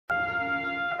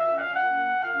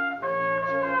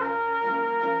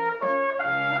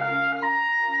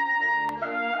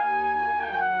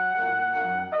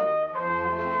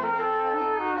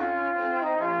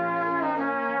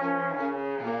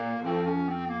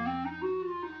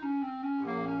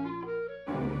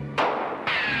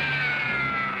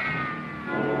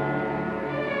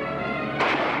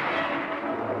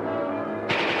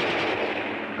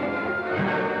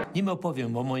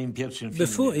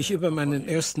Bevor ich über meinen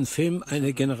ersten Film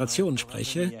Eine Generation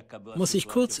spreche, muss ich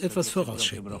kurz etwas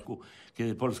vorausschicken.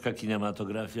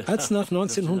 Als nach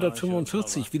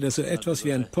 1945 wieder so etwas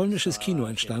wie ein polnisches Kino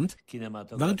entstand,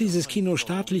 war dieses Kino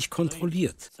staatlich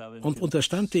kontrolliert und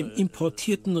unterstand dem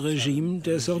importierten Regime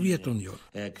der Sowjetunion.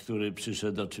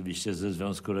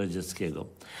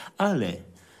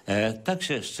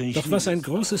 Doch was ein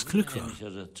großes Glück war.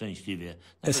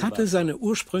 Es hatte seine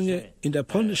Ursprünge in der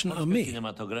polnischen Armee.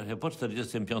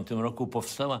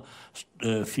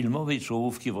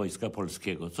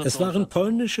 Es waren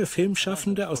polnische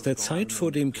Filmschaffende aus der Zeit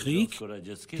vor dem Krieg,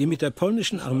 die mit der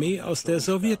polnischen Armee aus der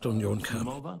Sowjetunion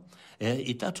kamen.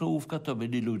 Sie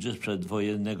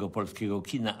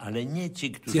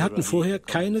hatten vorher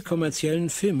keine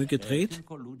kommerziellen Filme gedreht,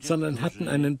 sondern hatten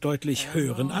einen deutlich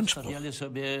höheren Anspruch.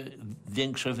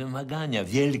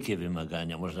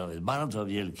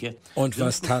 Und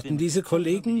was taten diese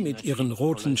Kollegen mit ihren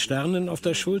roten Sternen auf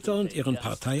der Schulter und ihren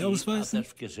Parteiausweisen?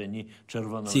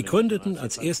 Sie gründeten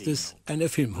als erstes eine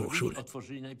Filmhochschule.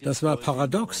 Das war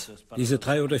paradox. Diese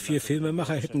 3 oder 4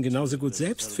 Filmemacher hätten genauso gut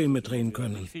selbst Filme drehen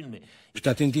können,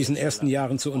 statt in diesen ersten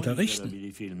Jahren zu unterrichten.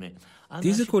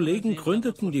 Diese Kollegen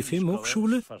gründeten die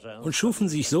Filmhochschule und schufen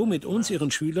sich so mit uns, ihren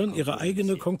Schülern, ihre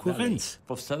eigene Konkurrenz.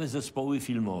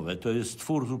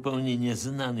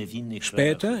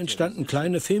 Später entstanden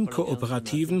kleine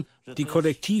Filmkooperativen, die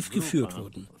kollektiv geführt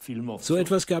wurden. So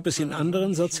etwas gab es in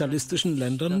anderen sozialistischen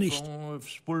Ländern nicht.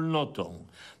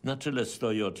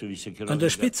 An der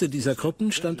Spitze dieser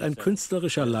Gruppen stand ein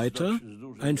künstlerischer Leiter,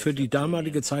 ein für die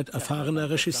damalige Zeit erfahrener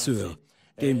Regisseur,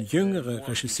 dem jüngere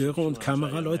Regisseure und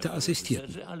Kameraleute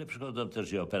assistierten.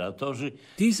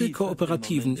 Diese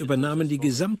Kooperativen übernahmen die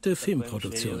gesamte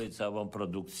Filmproduktion.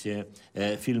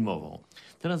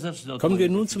 Kommen wir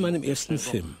nun zu meinem ersten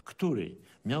Film.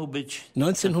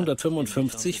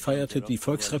 1955 feierte die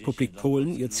Volksrepublik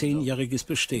Polen ihr 10-jähriges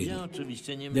Bestehen.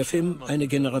 Der Film Eine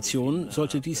Generation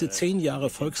sollte diese 10 Jahre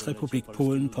Volksrepublik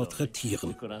Polen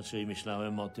porträtieren.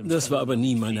 Das war aber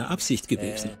nie meine Absicht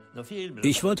gewesen.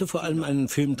 Ich wollte vor allem einen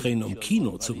Film drehen, um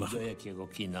Kino zu machen.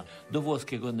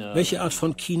 Welche Art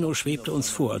von Kino schwebte uns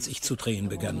vor, als ich zu drehen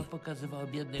begann?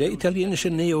 Der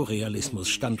italienische Neorealismus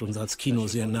stand uns als Kino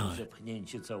sehr nahe.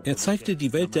 Er zeigte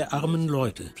die Welt der armen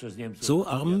Leute, so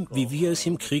arm, wie wir es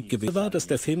im Krieg gewesen war, dass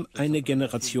der Film Eine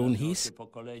Generation hieß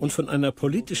und von einer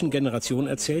politischen Generation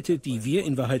erzählte, die wir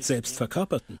in Wahrheit selbst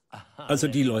verkörperten. Also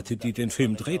die Leute, die den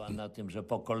Film drehten.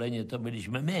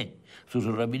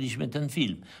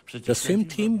 Das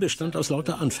Filmteam bestand aus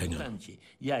lauter Anfängern.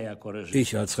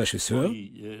 Ich als Regisseur,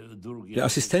 der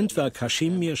Assistent war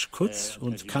Kazimierz Kurz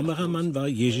und Kameramann war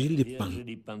Jerzy Lippmann.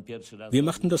 Wir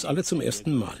machten das alle zum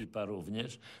ersten Mal.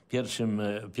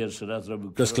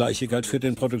 Das Gleiche galt für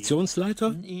den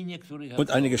Produktionsleiter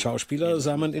und einige Schauspieler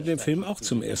sah man in dem Film auch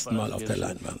zum ersten Mal auf der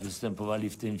Leinwand.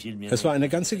 Es war eine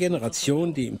ganze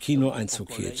Generation, die im Kino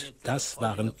Einzug hielt. Das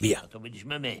waren wir.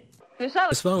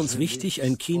 Es war uns wichtig,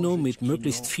 ein Kino mit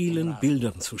möglichst vielen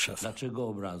Bildern zu schaffen.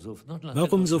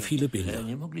 Warum so viele Bilder?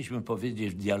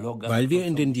 Weil wir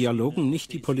in den Dialogen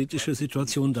nicht die politische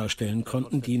Situation darstellen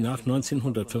konnten, die nach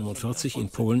 1945 in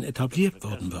Polen etabliert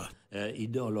worden war.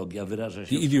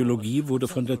 Die Ideologie wurde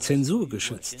von der Zensur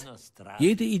geschützt.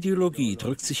 Jede Ideologie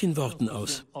drückt sich in Worten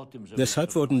aus.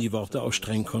 Deshalb wurden die Worte auch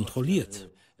streng kontrolliert.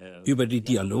 Über die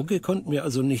Dialoge konnten wir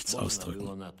also nichts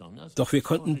ausdrücken. Doch wir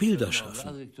konnten Bilder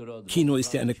schaffen. Kino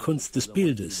ist ja eine Kunst des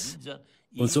Bildes.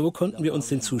 Und so konnten wir uns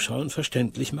den Zuschauern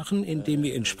verständlich machen, indem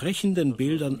wir in sprechenden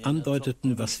Bildern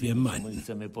andeuteten, was wir meinten.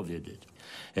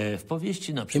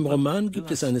 Im Roman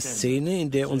gibt es eine Szene, in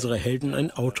der unsere Helden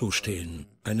ein Auto stehlen,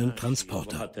 einen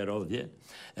Transporter.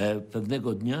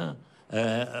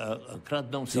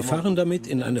 Sie fahren damit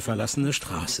in eine verlassene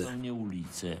Straße.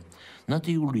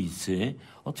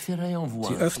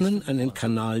 Sie öffnen einen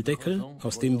Kanaldeckel,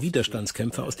 aus dem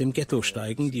Widerstandskämpfer aus dem Ghetto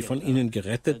steigen, die von ihnen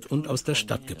gerettet und aus der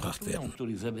Stadt gebracht werden.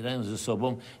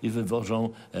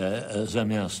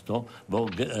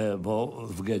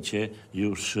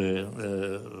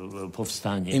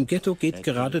 Im Ghetto geht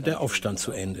gerade der Aufstand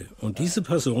zu Ende und diese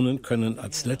Personen können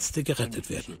als Letzte gerettet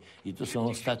werden.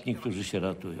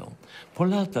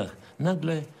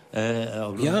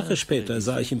 Jahre später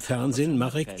sah ich im Fernsehen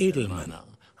Marek Edelmann.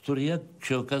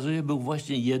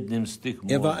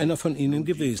 Er war einer von ihnen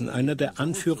gewesen, einer der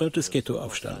Anführer des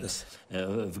Ghettoaufstandes.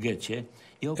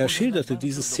 Er schilderte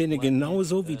diese Szene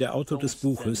genauso wie der Autor des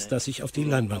Buches, das ich auf die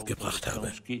Leinwand gebracht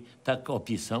habe.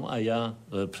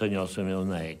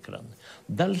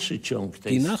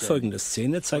 Die nachfolgende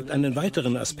Szene zeigt einen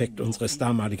weiteren Aspekt unseres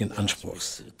damaligen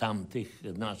Anspruchs.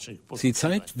 Sie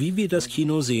zeigt, wie wir das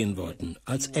Kino sehen wollten,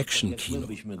 als Action-Kino.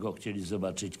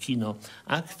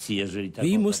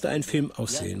 Wie musste ein Film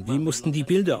aussehen? Wie mussten die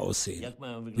Bilder aussehen?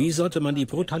 Wie sollte man die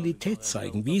Brutalität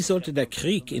zeigen? Wie sollte der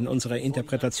Krieg in unserer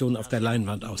Interpretation auf der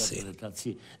Leinwand aussehen?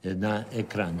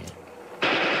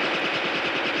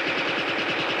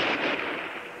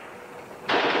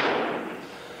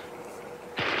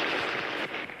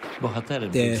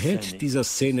 Der Held dieser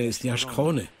Szene ist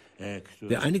Jaschkrone,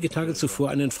 der einige Tage zuvor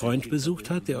einen Freund besucht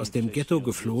hat, der aus dem Ghetto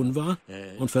geflohen war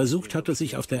und versucht hatte,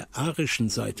 sich auf der arischen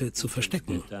Seite zu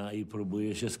verstecken.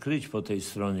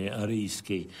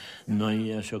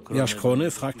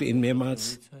 Jaschkrone fragte ihn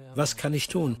mehrmals, was kann ich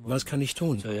tun, was kann ich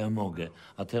tun?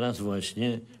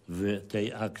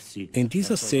 In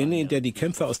dieser Szene, in der die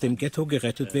Kämpfer aus dem Ghetto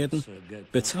gerettet werden,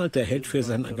 bezahlt der Held für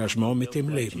sein Engagement mit dem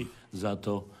Leben.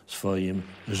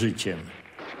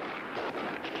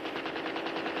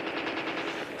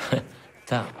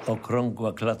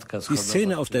 Die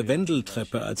Szene auf der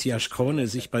Wendeltreppe, als Jaschkrone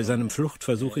sich bei seinem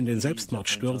Fluchtversuch in den Selbstmord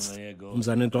stürzt, um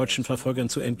seinen deutschen Verfolgern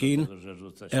zu entgehen,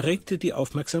 erregte die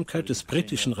Aufmerksamkeit des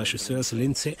britischen Regisseurs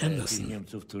Lindsay Anderson.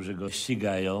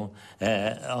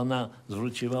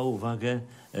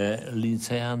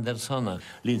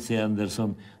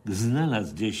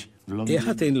 Er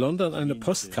hatte in London eine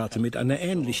Postkarte mit einer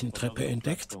ähnlichen Treppe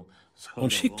entdeckt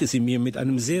und schickte sie mir mit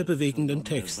einem sehr bewegenden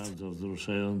Text.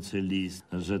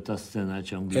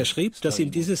 Er schrieb, dass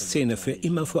ihm diese Szene für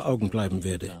immer vor Augen bleiben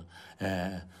werde.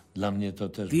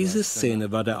 Diese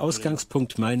Szene war der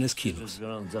Ausgangspunkt meines Kinos.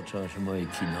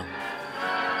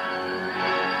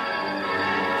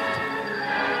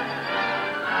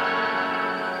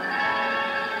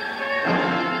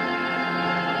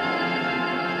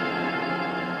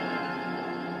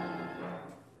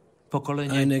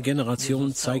 Eine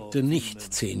Generation zeigte nicht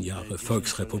 10 Jahre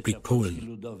Volksrepublik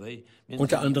Polen.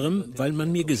 Unter anderem, weil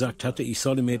man mir gesagt hatte, ich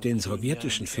solle mir den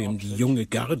sowjetischen Film Die junge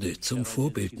Garde zum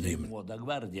Vorbild nehmen.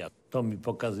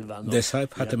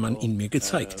 Deshalb hatte man ihn mir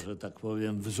gezeigt.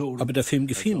 Aber der Film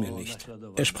gefiel mir nicht.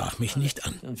 Er sprach mich nicht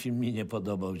an.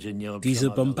 Diese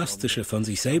bombastische, von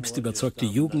sich selbst überzeugte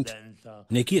Jugend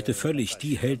negierte völlig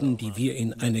die Helden, die wir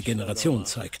in Eine Generation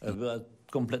zeigten.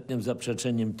 Kompletnym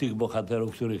zaprzeczeniem tych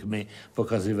bohaterów, których my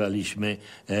pokazywaliśmy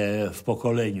w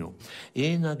pokoleniu.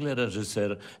 I nagle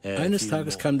reżyser Eines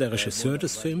Tages kam der Regisseur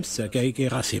des Films, Sergei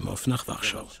Gerasimow, nach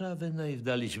Warschau.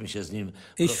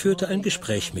 Ich führte ein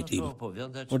Gespräch mit ihm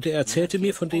und er erzählte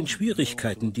mir von den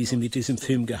Schwierigkeiten, die sie mit diesem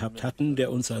Film gehabt hatten,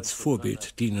 der uns als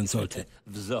Vorbild dienen sollte.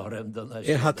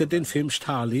 Er hatte den Film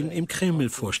Stalin im Kreml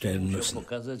vorstellen müssen.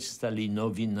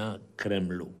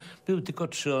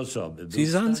 Sie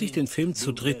sahen sich den Film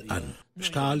zu dritt an.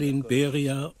 Stalin,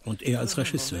 Beria und er als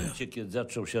Regisseur.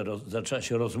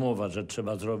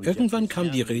 Irgendwann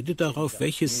kam die Rede darauf,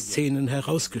 welche Szenen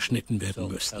herausgeschnitten werden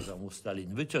müssten.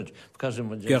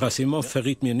 Gerasimow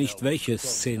verriet mir nicht, welche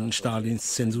Szenen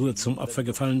Stalins Zensur zum Opfer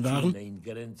gefallen waren,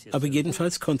 aber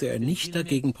jedenfalls konnte er nicht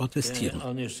dagegen protestieren.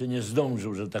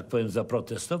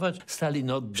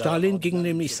 Stalin ging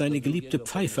nämlich seine geliebte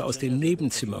Pfeife aus dem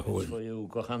Nebenzimmer holen.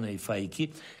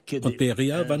 Und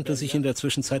Beria wandte sich in der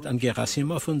Zwischenzeit an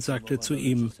Gerasimow und sagte zu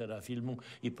ihm,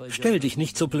 stell dich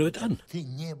nicht so blöd an.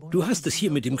 Du hast es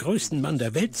hier mit dem größten Mann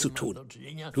der Welt zu tun.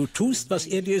 Du tust, was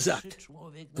er dir sagt.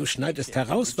 Du schneidest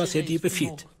heraus, was er dir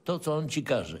befiehlt.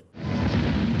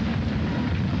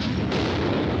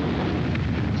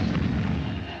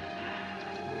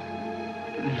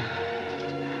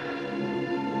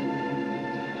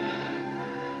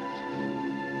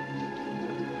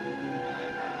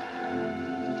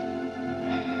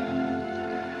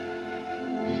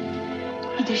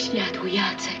 Do śladu,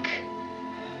 Jacek.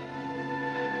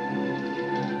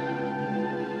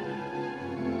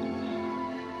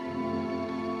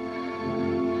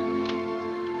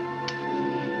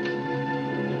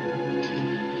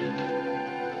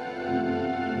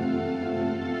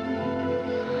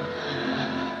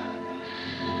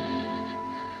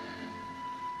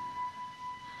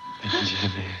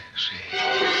 Będziemy żyć.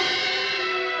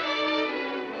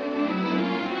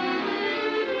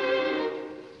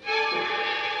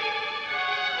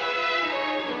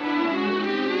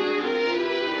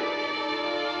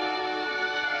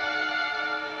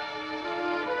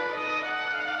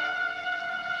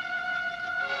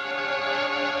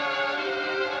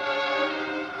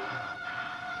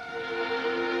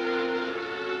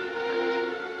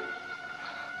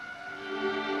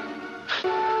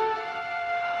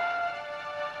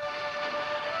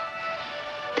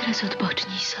 Teraz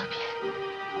odpocznij sobie.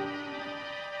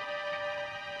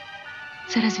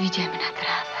 Zaraz wyjdziemy na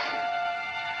trawę.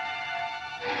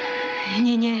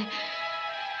 Nie.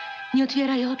 Nie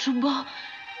otwieraj oczu, bo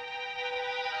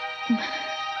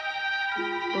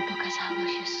pokazało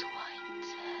się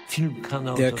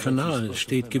słońce. Der Kanal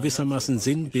steht gewissermaßen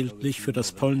sinnbildlich für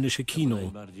das polnische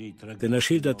Kino, denn er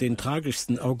schildert den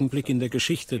tragischsten Augenblick in der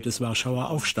Geschichte des Warschauer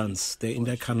Aufstands, der in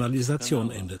der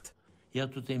Kanalisation endet.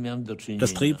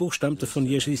 Das Drehbuch stammte von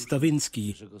Jerzy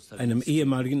Stawinski, einem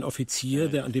ehemaligen Offizier,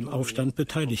 der an dem Aufstand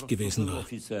beteiligt gewesen war.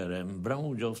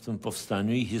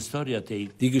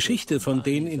 Die Geschichte von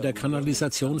den in der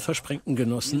Kanalisation versprengten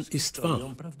Genossen ist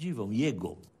wahr.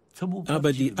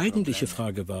 Aber die eigentliche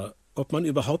Frage war, ob man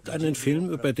überhaupt einen Film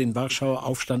über den Warschauer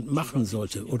Aufstand machen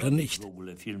sollte oder nicht.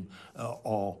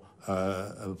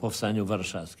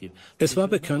 Es war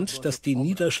bekannt, dass die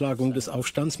Niederschlagung des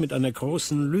Aufstands mit einer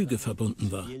großen Lüge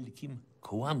verbunden war.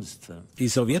 Die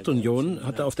Sowjetunion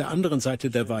hatte auf der anderen Seite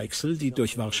der Weichsel, die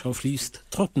durch Warschau fließt,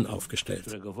 Truppen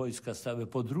aufgestellt.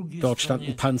 Dort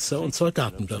standen Panzer und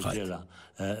Soldaten bereit.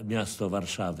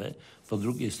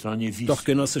 Doch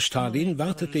Genosse Stalin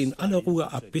wartete in aller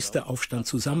Ruhe ab, bis der Aufstand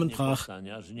zusammenbrach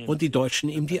und die Deutschen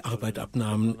ihm die Arbeit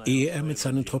abnahmen, ehe er mit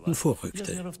seinen Truppen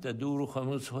vorrückte.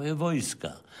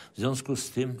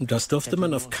 Das durfte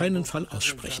man auf keinen Fall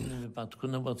aussprechen.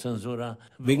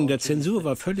 Wegen der Zensur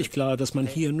war völlig klar, dass man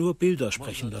hier nur Bilder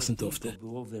sprechen lassen durfte.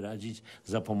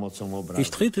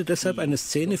 Ich drehte deshalb eine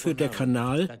Szene für Der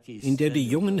Kanal, in der die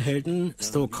jungen Helden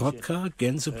Stokrotka,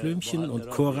 Gänseblümchen und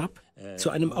Korab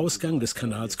zu einem Ausgang des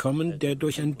Kanals kommen, der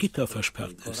durch ein Gitter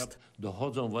versperrt ist.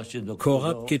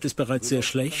 Korab geht es bereits sehr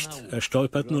schlecht, er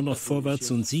stolpert nur noch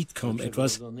vorwärts und sieht kaum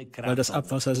etwas, weil das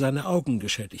Abwasser seine Augen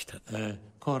geschädigt hat.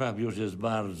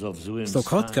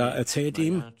 Stokrotka erzählt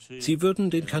ihm, sie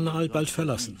würden den Kanal bald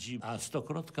verlassen.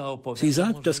 Sie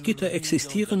sagt, das Gitter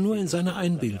existiere nur in seiner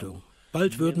Einbildung.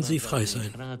 Bald würden sie frei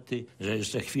sein.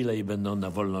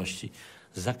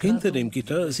 Hinter dem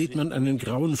Gitter sieht man einen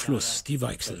grauen Fluss, die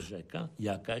Weichsel.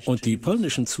 Und die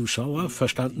polnischen Zuschauer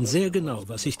verstanden sehr genau,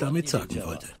 was ich damit sagen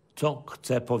wollte.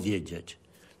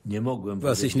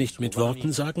 Was ich nicht mit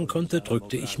Worten sagen konnte,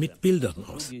 drückte ich mit Bildern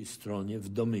aus.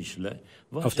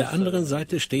 Auf der anderen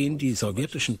Seite stehen die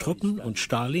sowjetischen Truppen und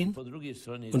Stalin,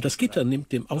 und das Gitter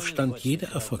nimmt dem Aufstand jede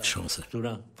Erfolgschance.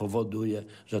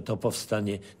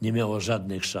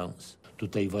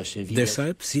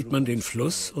 Deshalb sieht man den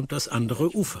Fluss und das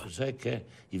andere Ufer.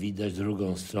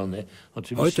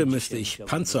 Heute müsste ich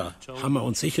Panzer, Hammer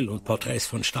und Sichel und Porträts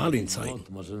von Stalin zeigen.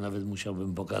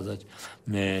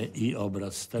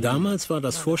 Damals war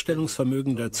das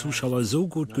Vorstellungsvermögen der Zuschauer so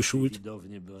gut geschult,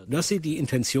 dass sie die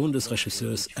Intention des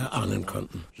Regisseurs erahnen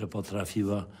konnten.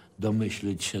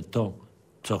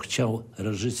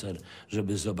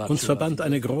 Uns verband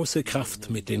eine große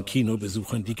Kraft mit den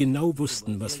Kinobesuchern, die genau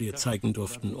wussten, was wir zeigen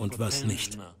durften und was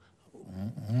nicht.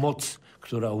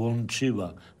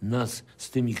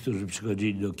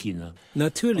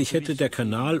 Natürlich hätte der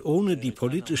Kanal ohne die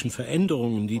politischen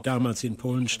Veränderungen, die damals in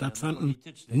Polen stattfanden,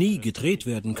 nie gedreht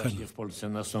werden können.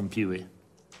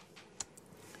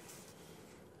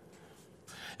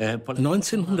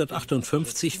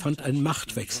 1958 fand ein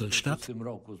Machtwechsel statt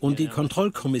und die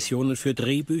Kontrollkommissionen für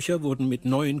Drehbücher wurden mit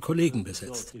neuen Kollegen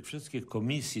besetzt.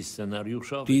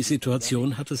 Die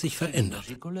Situation hatte sich verändert.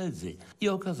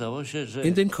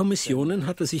 In den Kommissionen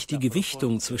hatte sich die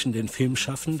Gewichtung zwischen den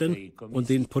Filmschaffenden und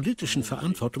den politischen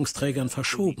Verantwortungsträgern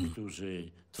verschoben.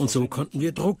 Und so konnten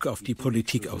wir Druck auf die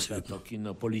Politik ausüben.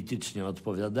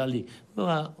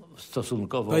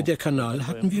 Bei Der Kanal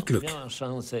hatten wir Glück.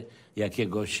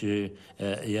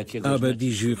 Aber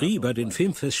die Jury bei den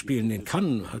Filmfestspielen in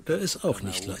Cannes hatte es auch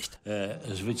nicht leicht.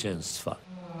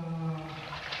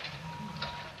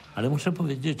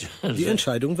 Die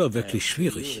Entscheidung war wirklich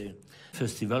schwierig.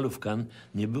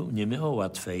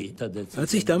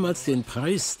 Als ich damals den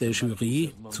Preis der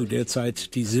Jury, zu der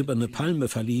Zeit die Silberne Palme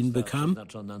verliehen bekam,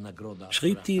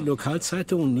 schrieb die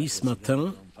Lokalzeitung Nice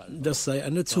Matin, das sei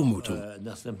eine Zumutung.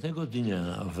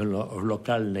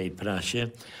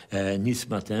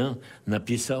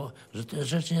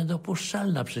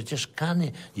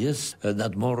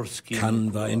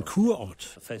 Cannes war ein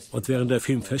Kurort und während der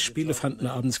Filmfestspiele fanden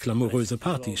abends glamouröse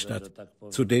Partys statt,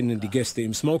 zu denen die Gäste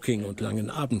im Smoking und langen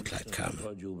Abendkleid kamen.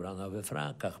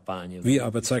 Wir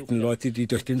aber zeigten Leute, die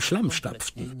durch den Schlamm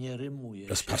stapften.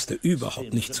 Das passte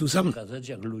überhaupt nicht zusammen.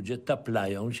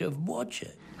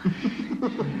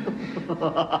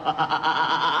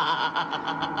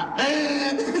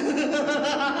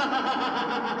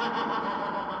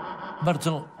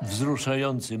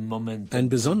 Ein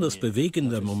besonders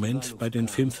bewegender Moment bei den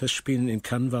Filmfestspielen in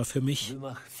Cannes war für mich,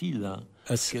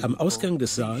 als am Ausgang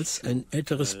des Saals ein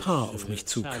älteres Paar auf mich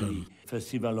zukam.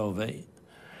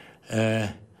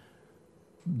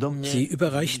 Sie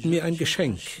überreichten mir ein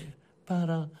Geschenk.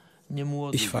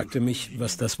 Ich fragte mich,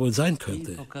 was das wohl sein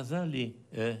könnte.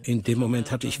 In dem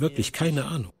Moment hatte ich wirklich keine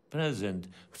Ahnung.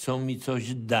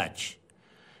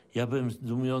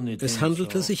 Es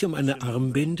handelte sich um eine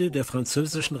Armbinde der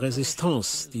französischen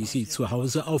Resistance, die sie zu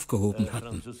Hause aufgehoben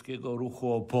hatten.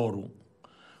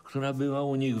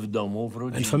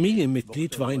 Ein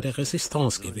Familienmitglied war in der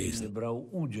Resistance gewesen.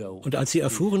 Und als sie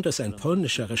erfuhren, dass ein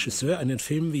polnischer Regisseur einen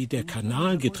Film wie Der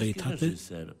Kanal gedreht hatte,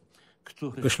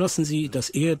 beschlossen sie, dass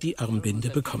er die Armbinde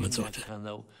bekommen sollte.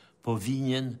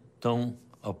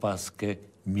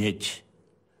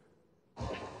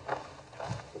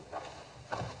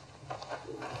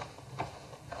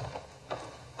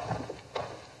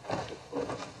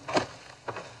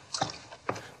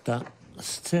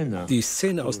 Die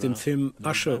Szene aus dem Film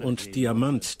Asche und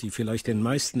Diamant, die vielleicht den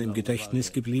meisten im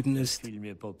Gedächtnis geblieben ist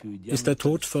der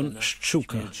Tod von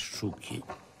Szczuka.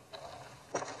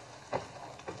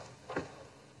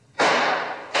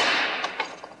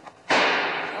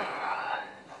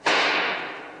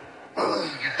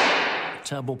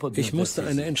 Ich musste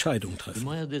eine Entscheidung treffen.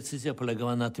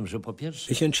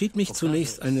 Ich entschied mich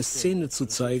zunächst, eine Szene zu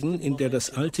zeigen, in der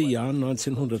das alte Jahr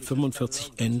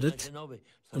 1945 endet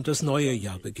und das neue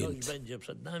Jahr beginnt,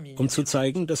 um zu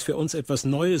zeigen, dass für uns etwas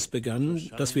Neues begann,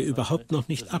 das wir überhaupt noch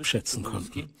nicht abschätzen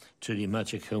konnten.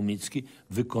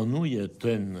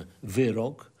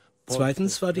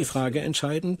 Zweitens war die Frage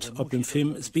entscheidend, ob im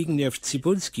Film Zbigniew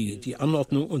Cybulski die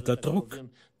Anordnung unter Druck,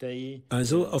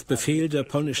 also auf Befehl der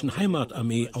polnischen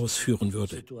Heimatarmee, ausführen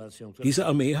würde. Diese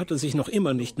Armee hatte sich noch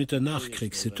immer nicht mit der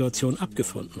Nachkriegssituation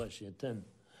abgefunden.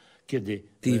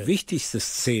 Die wichtigste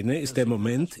Szene ist der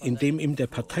Moment, in dem ihm der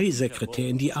Parteisekretär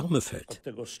in die Arme fällt.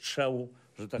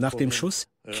 Nach dem Schuss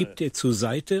kippt er zur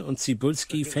Seite und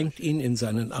Cybulski fängt ihn in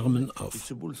seinen Armen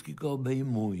auf.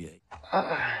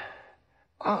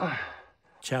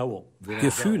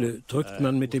 Gefühle drückt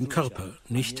man mit dem Körper,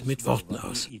 nicht mit Worten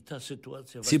aus.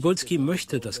 Cybulski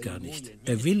möchte das gar nicht.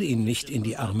 Er will ihn nicht in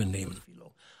die Arme nehmen.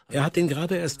 Er hat ihn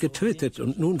gerade erst getötet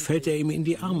und nun fällt er ihm in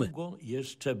die Arme.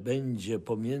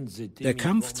 Der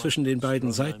Kampf zwischen den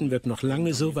beiden Seiten wird noch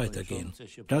lange so weitergehen.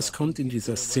 Das kommt in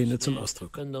dieser Szene zum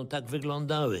Ausdruck.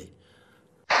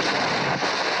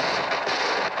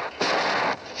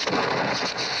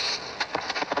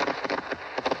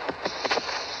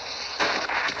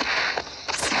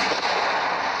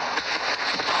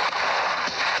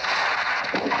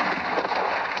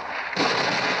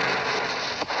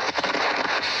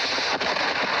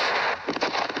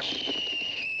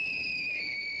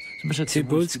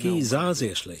 Cybulski sah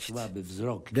sehr schlecht.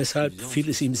 Deshalb fiel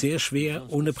es ihm sehr schwer,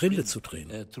 ohne Brille zu drehen.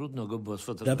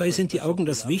 Dabei sind die Augen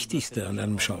das Wichtigste an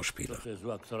einem Schauspieler.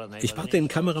 Ich bat den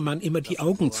Kameramann immer, die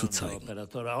Augen zu zeigen.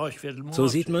 So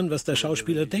sieht man, was der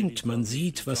Schauspieler denkt. Man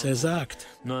sieht, was er sagt.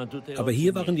 Aber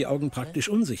hier waren die Augen praktisch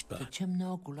unsichtbar.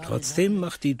 Trotzdem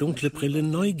macht die dunkle Brille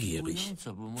neugierig.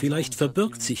 Vielleicht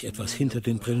verbirgt sich etwas hinter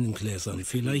den Brillengläsern.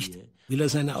 Vielleicht will er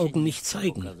seine Augen nicht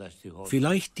zeigen.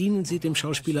 Vielleicht dienen sie dem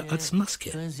Schauspieler als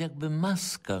Maske.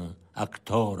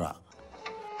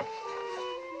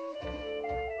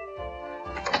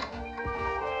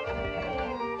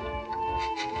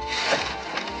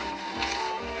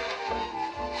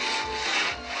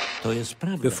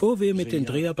 Bevor wir mit den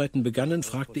Dreharbeiten begannen,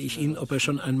 fragte ich ihn, ob er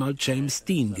schon einmal James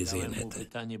Dean gesehen hätte.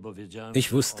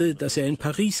 Ich wusste, dass er in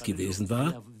Paris gewesen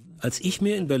war, als ich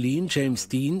mir in Berlin James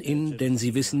Dean in Denn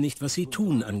Sie wissen nicht, was Sie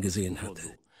tun angesehen hatte.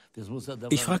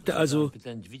 Ich fragte also,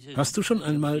 hast du schon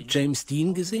einmal James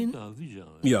Dean gesehen?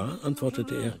 Ja,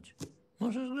 antwortete er.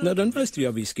 Na, dann weißt du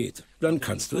ja, wie es geht. Dann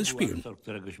kannst du es spielen.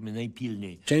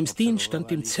 James Dean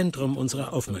stand im Zentrum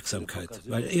unserer Aufmerksamkeit,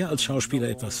 weil er als Schauspieler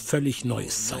etwas völlig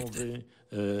Neues zeigte.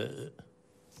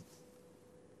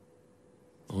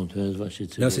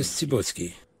 Das ist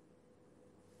Cybulski.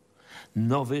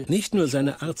 Nicht nur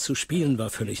seine Art zu spielen war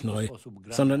völlig neu,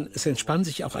 sondern es entspann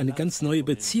sich auch eine ganz neue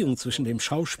Beziehung zwischen dem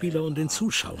Schauspieler und den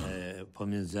Zuschauern.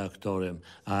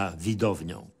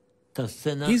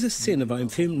 Diese Szene war im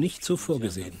Film nicht so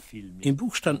vorgesehen. Im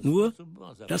Buch stand nur,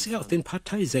 dass er auf den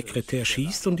Parteisekretär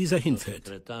schießt und dieser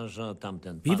hinfällt.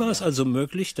 Wie war es also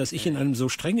möglich, dass ich in einem so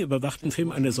streng überwachten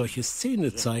Film eine solche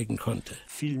Szene zeigen konnte?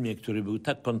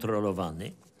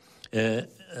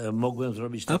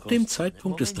 Ab dem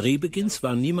Zeitpunkt des Drehbeginns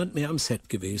war niemand mehr am Set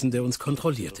gewesen, der uns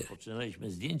kontrollierte.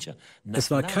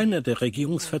 Es war keiner der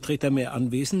Regierungsvertreter mehr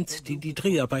anwesend, die die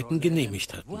Dreharbeiten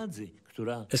genehmigt hatten.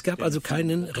 Es gab also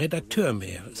keinen Redakteur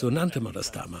mehr, so nannte man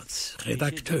das damals,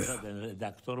 Redakteur.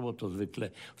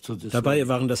 Dabei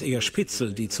waren das eher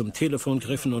Spitzel, die zum Telefon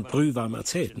griffen und brühwarm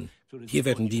erzählten. Hier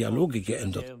werden Dialoge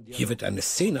geändert, hier wird eine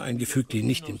Szene eingefügt, die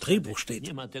nicht im Drehbuch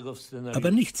steht.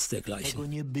 Aber nichts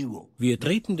dergleichen. Wir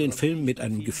drehten den Film mit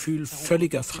einem Gefühl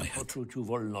völliger Freiheit.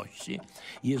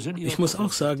 Ich muss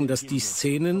auch sagen, dass die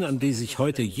Szenen, an die sich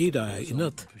heute jeder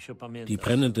erinnert, die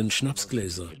brennenden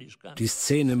Schnapsgläser, die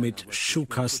Szene mit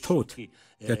Schukas Tod,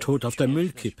 der Tod auf der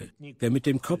Müllkippe, der mit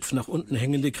dem Kopf nach unten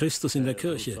hängende Christus in der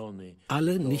Kirche,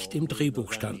 alle nicht im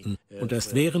Drehbuch standen und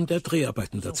erst während der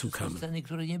Dreharbeiten dazu kamen.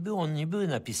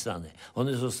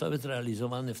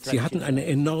 Sie hatten eine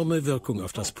enorme Wirkung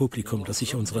auf das Publikum, das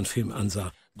sich unseren Film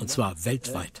ansah, und zwar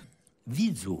weltweit.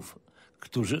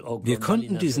 Wir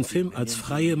konnten diesen Film als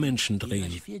freie Menschen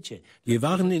drehen. Wir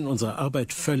waren in unserer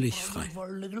Arbeit völlig frei.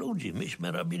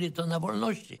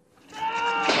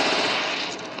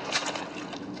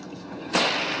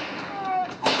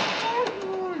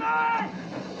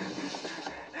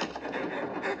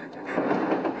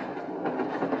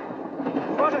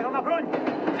 Uważaj, ona broń!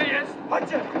 Gdzie jest?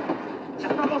 Chodźcie!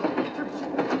 Na wozu!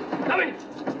 Dawaj!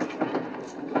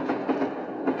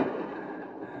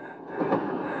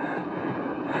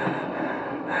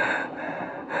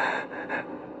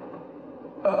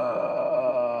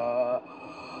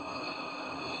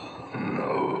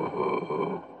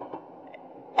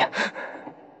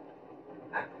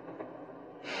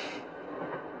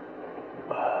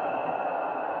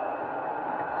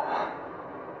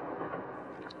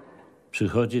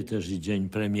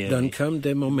 Dann kam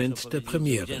der Moment der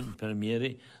Premiere.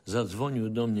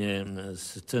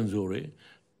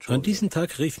 An diesem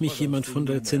Tag rief mich jemand von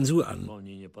der Zensur an.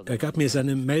 Er gab mir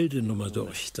seine Meldenummer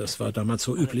durch, das war damals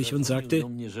so üblich, und sagte,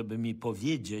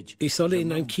 ich solle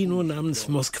in ein Kino namens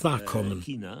Moskwa kommen,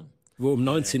 wo um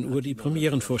 19 Uhr die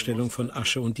Premierenvorstellung von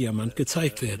Asche und Diamant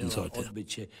gezeigt werden sollte.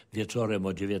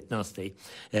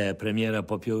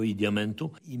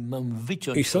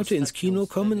 Ich sollte ins Kino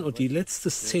kommen und die letzte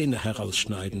Szene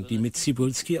herausschneiden, die mit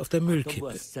Cybulski auf der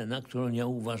Müllkippe.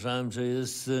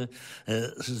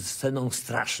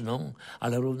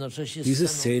 Diese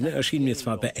Szene erschien mir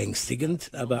zwar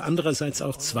beängstigend, aber andererseits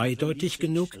auch zweideutig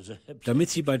genug, damit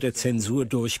sie bei der Zensur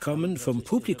durchkommen, vom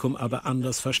Publikum aber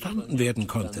anders verstanden werden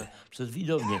konnte. Przez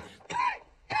widownię.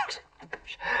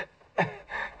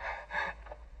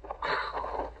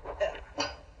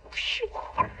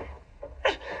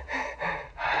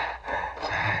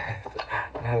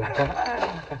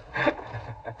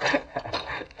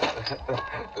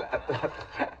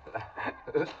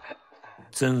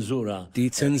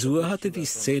 Die Zensur hatte die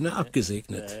Szene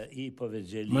abgesegnet.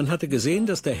 Man hatte gesehen,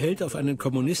 dass der Held auf einen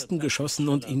Kommunisten geschossen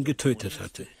und ihn getötet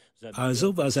hatte.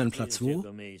 Also war sein Platz wo?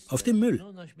 Auf dem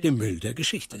Müll der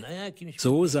Geschichte.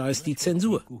 So sah es die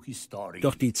Zensur.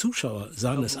 Doch die Zuschauer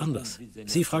sahen es anders.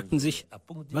 Sie fragten sich,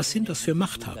 was sind das für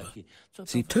Machthaber?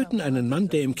 Sie töten einen Mann,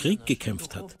 der im Krieg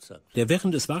gekämpft hat, der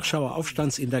während des Warschauer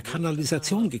Aufstands in der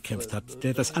Kanalisation gekämpft hat,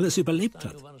 der das alles überlebt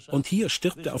hat. Und hier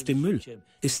stirbt er auf dem Müll.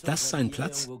 Ist das sein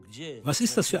Platz? Was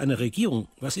ist das für eine Regierung?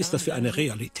 Was ist das für eine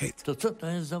Realität?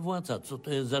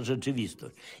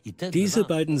 Diese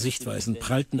beiden Sichtweisen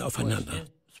prallten aufeinander.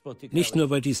 Nicht nur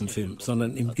bei diesem Film,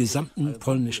 sondern im gesamten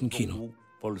polnischen Kino.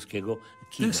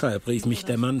 Deshalb rief mich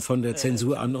der Mann von der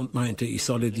Zensur an und meinte, ich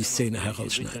solle die Szene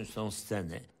herausschneiden.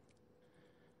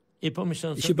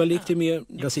 Ich überlegte mir,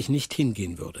 dass ich nicht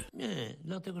hingehen würde.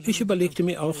 Ich überlegte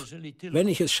mir auch, wenn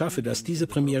ich es schaffe, dass diese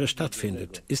Premiere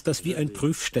stattfindet, ist das wie ein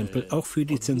Prüfstempel auch für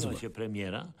die Zensur.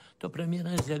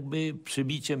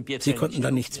 Sie konnten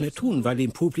dann nichts mehr tun, weil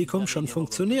im Publikum schon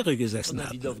Funktionäre gesessen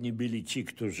hatten.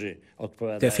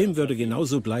 Der Film würde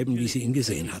genauso bleiben, wie sie ihn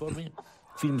gesehen hatten.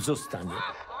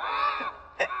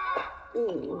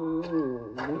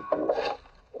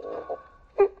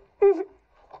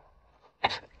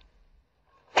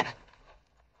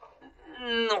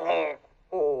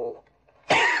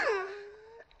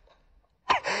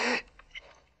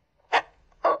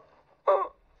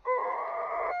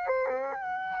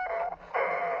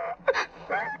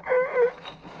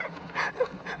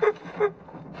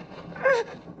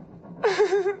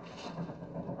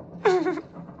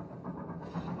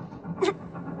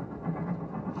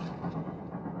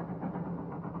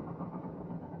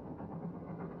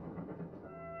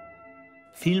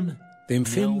 Dem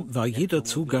Film war jeder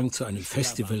Zugang zu einem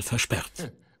Festival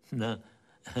versperrt.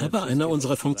 Aber einer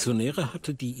unserer Funktionäre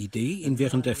hatte die Idee, ihn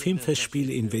während der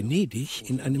Filmfestspiele in Venedig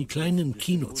in einem kleinen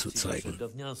Kino zu zeigen.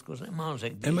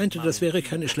 Er meinte, das wäre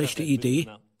keine schlechte Idee,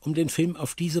 um den Film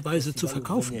auf diese Weise zu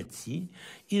verkaufen.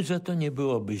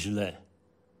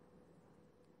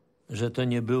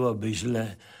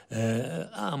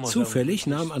 Zufällig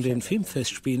nahm an den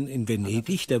Filmfestspielen in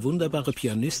Venedig der wunderbare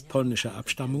Pianist polnischer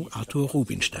Abstammung Artur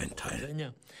Rubinstein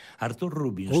teil.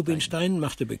 Rubinstein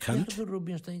machte bekannt,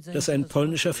 dass ein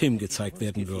polnischer Film gezeigt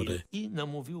werden würde.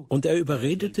 Und er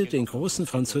überredete den großen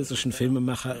französischen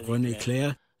Filmemacher René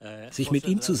Clair, sich mit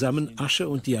ihm zusammen Asche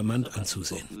und Diamant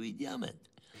anzusehen.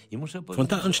 Von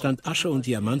da an stand Asche und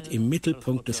Diamant im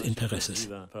Mittelpunkt des Interesses.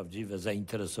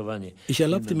 Ich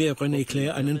erlaubte mir, René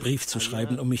Clair einen Brief zu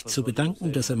schreiben, um mich zu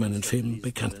bedanken, dass er meinen Film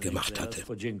bekannt gemacht hatte.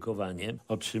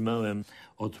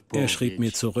 Er schrieb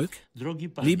mir zurück: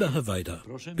 Lieber Herr Wajda,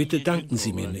 bitte danken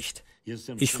Sie mir nicht.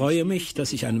 Ich freue mich,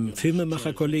 dass ich einem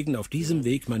Filmemacherkollegen auf diesem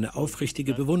Weg meine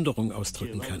aufrichtige Bewunderung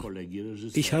ausdrücken kann.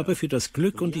 Ich habe für das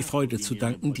Glück und die Freude zu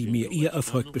danken, die mir Ihr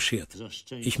Erfolg beschert.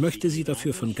 Ich möchte Sie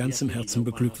dafür von ganzem Herzen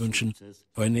beglückwünschen.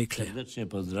 René Clair.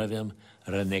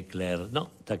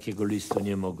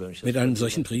 Mit einem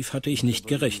solchen Brief hatte ich nicht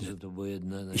gerechnet.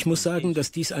 Ich muss sagen,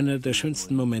 dass dies einer der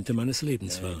schönsten Momente meines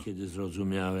Lebens war.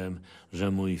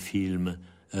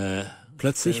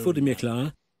 Plötzlich wurde mir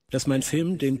klar, dass mein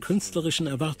Film den künstlerischen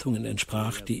Erwartungen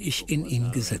entsprach, die ich in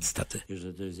ihn gesetzt hatte.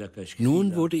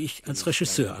 Nun wurde ich als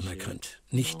Regisseur anerkannt,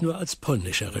 nicht nur als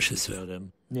polnischer Regisseur.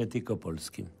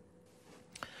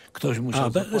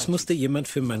 Aber es musste jemand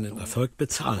für meinen Erfolg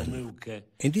bezahlen.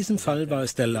 In diesem Fall war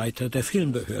es der Leiter der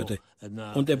Filmbehörde.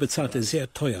 Und er bezahlte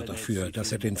sehr teuer dafür,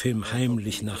 dass er den Film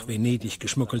heimlich nach Venedig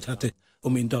geschmuggelt hatte,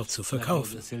 um ihn dort zu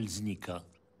verkaufen.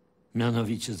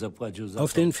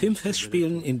 Auf den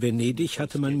Filmfestspielen in Venedig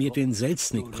hatte man mir den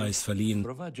Selznick-Preis verliehen,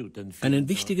 einen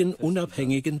wichtigen,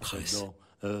 unabhängigen Preis.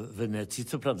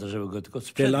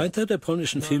 Der Leiter der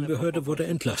polnischen Filmbehörde wurde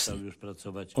entlassen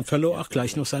und verlor auch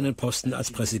gleich noch seinen Posten als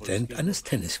Präsident eines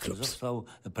Tennisclubs.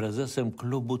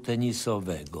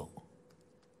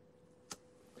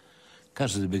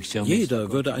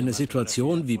 Jeder würde eine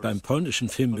Situation wie beim polnischen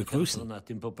Film begrüßen.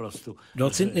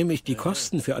 Dort sind nämlich die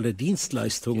Kosten für alle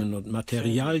Dienstleistungen und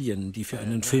Materialien, die für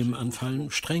einen Film anfallen,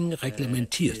 streng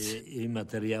reglementiert.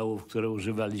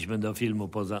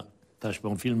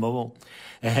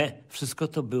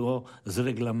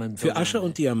 Für Asche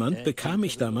und Diamant bekam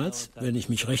ich damals, wenn ich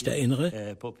mich recht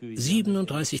erinnere,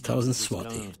 37.000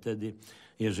 Zloty.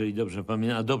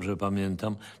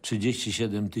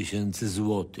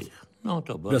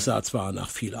 Das sah zwar nach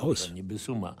viel aus,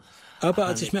 aber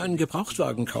als ich mir einen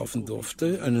Gebrauchtwagen kaufen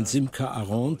durfte, einen Simca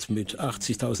Arond mit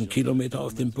 80.000 Kilometer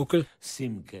auf dem Buckel,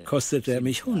 kostete er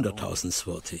mich 100.000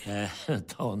 Zloty.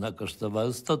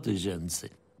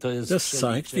 Das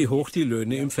zeigt, wie hoch die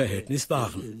Löhne im Verhältnis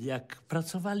waren.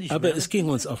 Aber es ging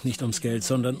uns auch nicht ums Geld,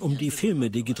 sondern um die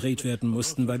Filme, die gedreht werden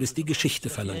mussten, weil es die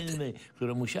Geschichte verlangte.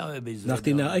 Nach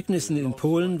den Ereignissen in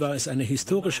Polen war es eine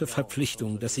historische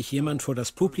Verpflichtung, dass sich jemand vor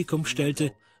das Publikum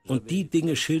stellte und die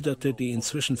Dinge schilderte, die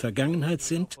inzwischen Vergangenheit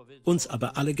sind, uns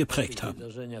aber alle geprägt haben.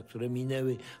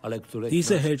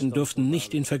 Diese Helden durften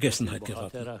nicht in Vergessenheit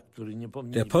geraten.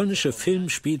 Der polnische Film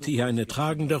spielte hier eine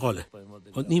tragende Rolle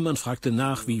und niemand fragte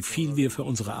nach, wie viel wir für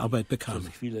unsere Arbeit bekamen.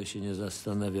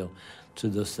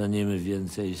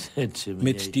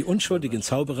 Mit Die unschuldigen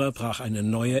Zauberer brach eine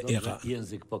neue Ära an.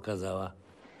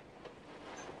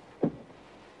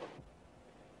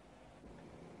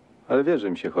 Ale wiesz,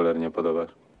 że mi się cholernie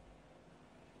podobasz.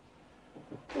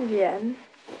 Wiem.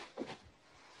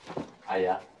 A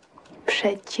ja?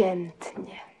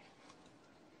 Przeciętnie.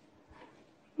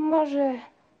 Może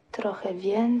trochę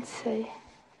więcej.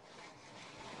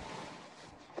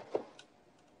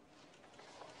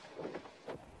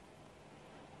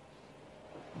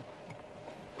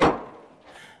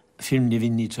 Film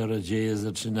Niewinni Czarodzieje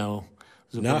zaczynał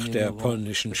Nach der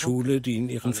polnischen Schule, die in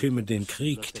ihren Filmen den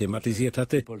Krieg thematisiert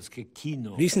hatte,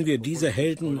 ließen wir diese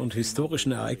Helden und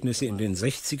historischen Ereignisse in den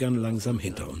 60ern langsam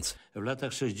hinter uns.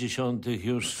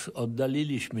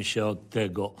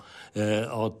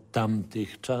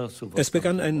 Es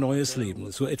begann ein neues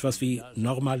Leben, so etwas wie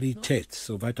Normalität,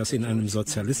 soweit das in einem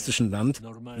sozialistischen Land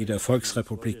wie der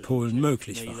Volksrepublik Polen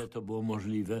möglich war.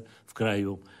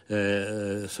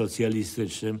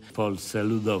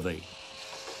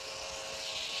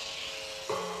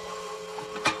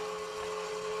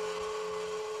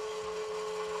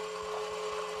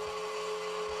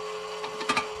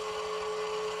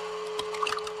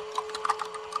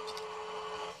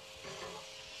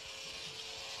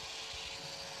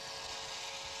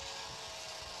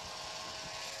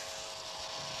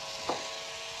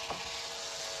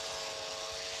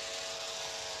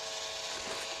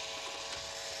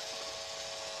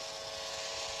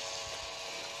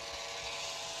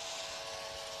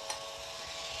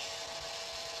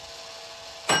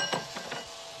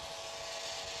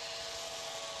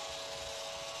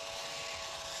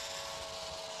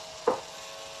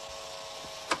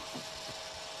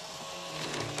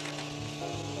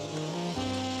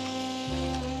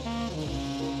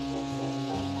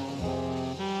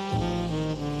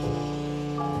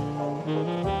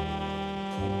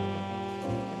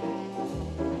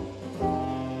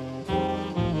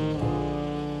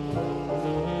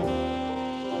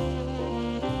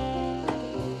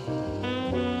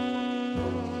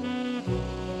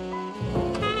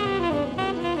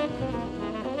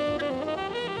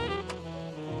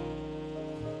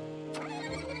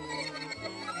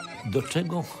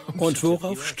 Und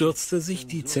worauf stürzte sich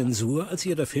die Zensur, als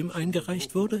ihr der Film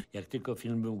eingereicht wurde?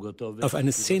 Auf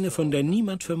eine Szene, von der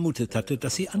niemand vermutet hatte,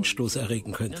 dass sie Anstoß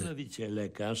erregen könnte.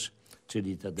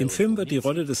 Im Film wird die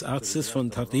Rolle des Arztes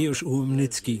von Tadeusz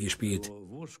Ułomnicki gespielt.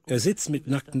 Er sitzt mit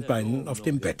nackten Beinen auf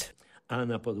dem Bett.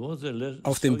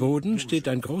 Auf dem Boden steht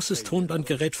ein großes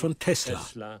Tonbandgerät von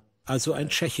Tesla, also ein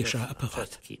tschechischer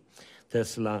Apparat.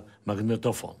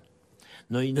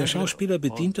 Der Schauspieler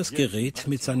bedient das Gerät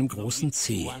mit seinem großen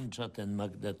C.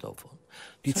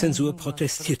 Die Zensur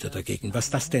protestierte dagegen, was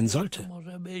das denn sollte.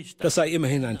 Das sei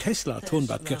immerhin ein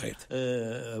Tesla-Tonbandgerät.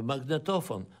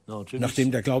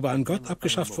 Nachdem der Glaube an Gott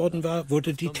abgeschafft worden war,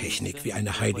 wurde die Technik wie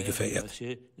eine Heilige verehrt.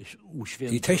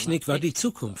 Die Technik war die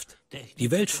Zukunft,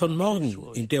 die Welt von morgen,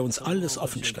 in der uns alles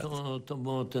offen stand.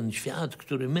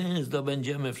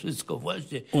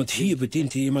 Und hier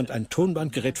bediente jemand ein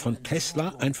Tonbandgerät von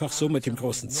Tesla einfach so mit dem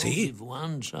großen C?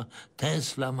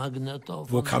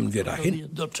 Wo kamen wir dahin?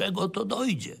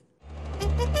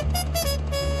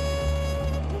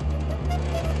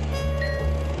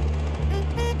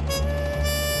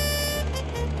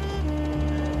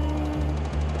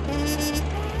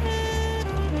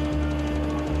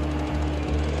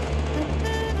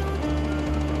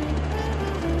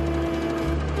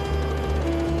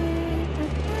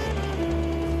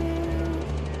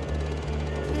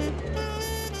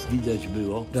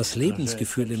 Das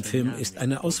Lebensgefühl im Film ist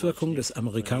eine Auswirkung des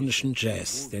amerikanischen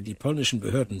Jazz, der die polnischen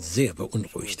Behörden sehr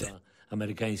beunruhigte.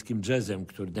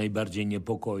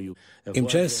 Im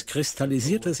Jazz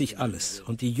kristallisierte sich alles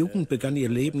und die Jugend begann ihr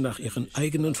Leben nach ihren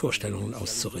eigenen Vorstellungen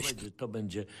auszurichten.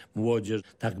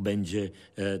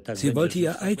 Sie wollte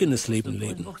ihr eigenes Leben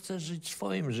leben,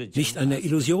 nicht einer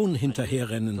Illusion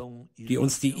hinterherrennen, die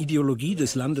uns die Ideologie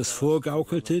des Landes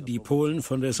vorgaukelte, die Polen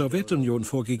von der Sowjetunion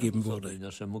vorgegeben wurde.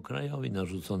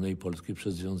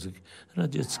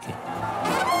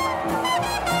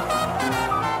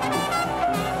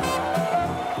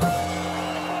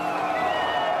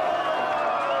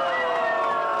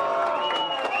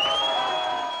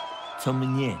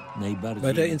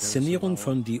 Bei der Inszenierung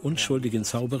von Die unschuldigen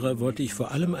Zauberer wollte ich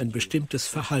vor allem ein bestimmtes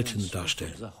Verhalten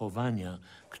darstellen.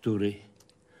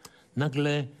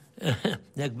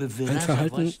 Ein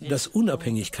Verhalten, das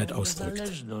Unabhängigkeit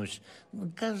ausdrückt,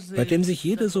 bei dem sich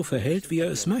jeder so verhält, wie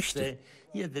er es möchte,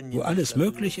 wo alles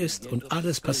möglich ist und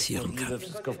alles passieren kann.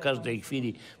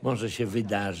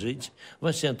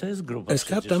 Es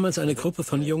gab damals eine Gruppe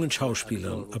von jungen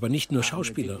Schauspielern, aber nicht nur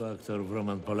Schauspieler.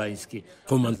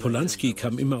 Roman Polanski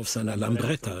kam immer auf seiner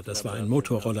Lambretta, das war ein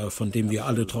Motorroller, von dem wir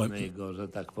alle träumten.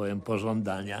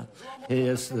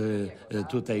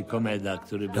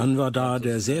 Dann war da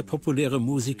der sehr populäre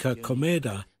Musiker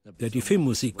Komeda, der die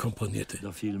Filmmusik komponierte.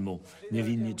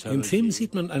 Im Film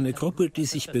sieht man eine Gruppe, die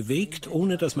sich bewegt,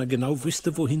 ohne dass man genau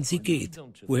wüsste, wohin sie geht,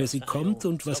 woher sie kommt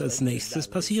und was als nächstes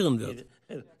passieren wird.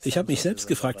 Ich habe mich selbst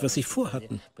gefragt, was sie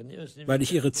vorhatten, weil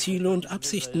ich ihre Ziele und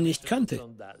Absichten nicht kannte.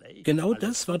 Genau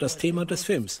das war das Thema des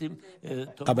Films.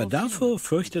 Aber davor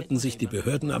fürchteten sich die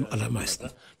Behörden am allermeisten.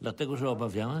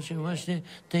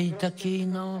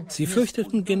 Sie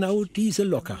fürchteten genau diese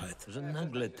Lockerheit.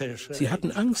 Sie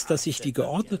hatten Angst, dass sich die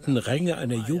geordneten Ränge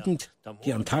einer Jugend,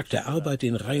 die am Tag der Arbeit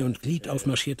in Reih und Glied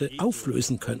aufmarschierte,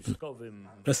 auflösen könnten.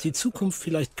 Dass die Zukunft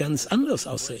vielleicht ganz anders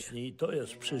aussähe.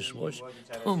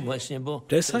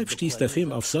 Deshalb stieß der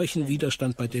Film auf solchen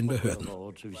Widerstand bei den Behörden.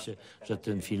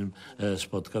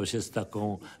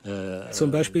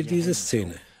 Zum Beispiel diese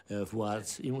Szene.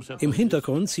 Im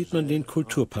Hintergrund sieht man den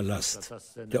Kulturpalast,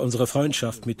 der unsere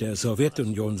Freundschaft mit der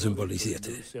Sowjetunion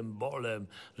symbolisierte.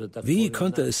 Wie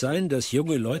konnte es sein, dass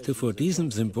junge Leute vor diesem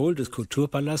Symbol des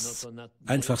Kulturpalasts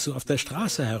einfach so auf der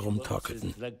Straße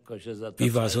herumtorkelten?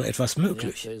 Wie war so etwas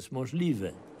möglich?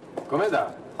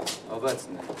 Komeda,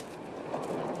 obecny.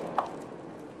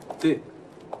 Ty.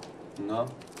 No.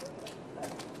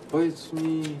 Powiedz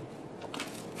mi,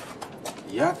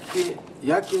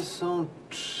 jakie są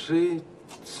 3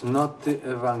 cnoty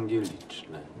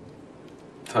ewangeliczne?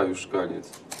 To już koniec.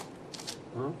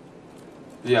 No?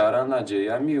 Wiara,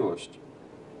 nadzieja, miłość.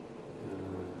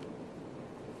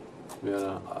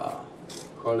 Wiara,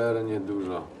 cholernie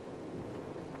dużo.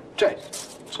 Cześć.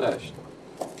 Cześć.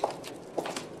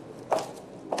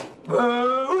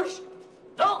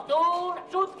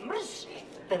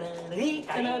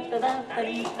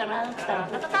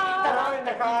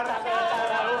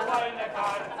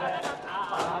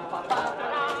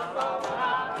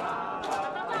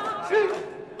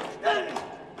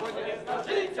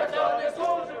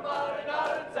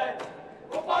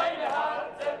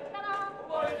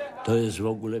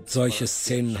 Solche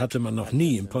Szenen hatte man noch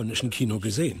nie im polnischen Kino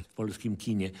gesehen.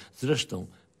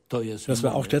 Das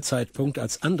war auch der Zeitpunkt,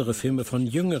 als andere Filme von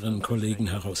jüngeren Kollegen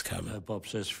herauskamen.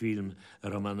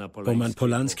 Roman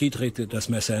Polanski drehte Das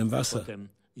Messer im Wasser.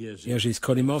 Jerzy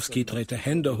Skolimowski drehte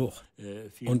Hände hoch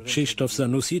und Krzysztof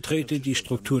Zanussi drehte Die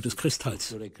Struktur des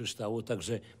Kristalls.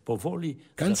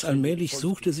 Ganz allmählich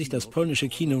suchte sich das polnische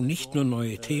Kino nicht nur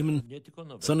neue Themen,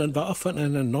 sondern war auch von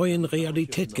einer neuen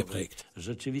Realität geprägt.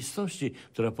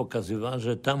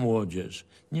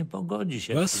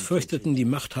 Was fürchteten die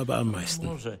Machthaber am meisten?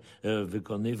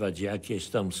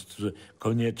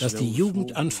 Dass die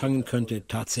Jugend anfangen könnte,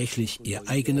 tatsächlich ihr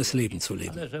eigenes Leben zu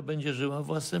leben.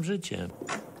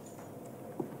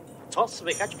 Co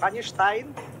słychać, panie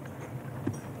Stein?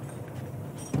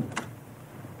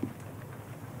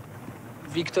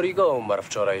 Wiktor Hugo umarł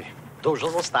wczoraj. Dużo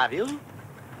zostawił?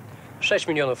 6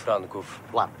 milionów franków.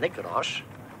 Ładny grosz.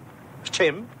 W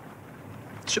czym?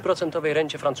 3%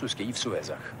 rencie francuskiej i w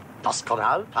Suezach.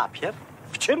 Doskonały papier.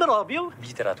 W czym robił? W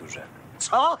literaturze.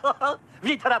 Co? W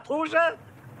literaturze?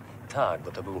 Tak,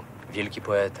 bo to był wielki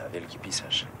poeta, wielki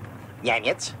pisarz.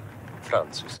 Niemiec?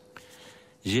 Francuz.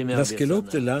 Das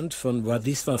gelobte Land von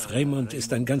Władysław Reymont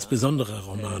ist ein ganz besonderer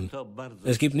Roman.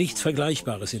 Es gibt nichts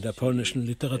Vergleichbares in der polnischen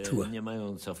Literatur.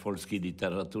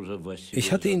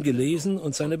 Ich hatte ihn gelesen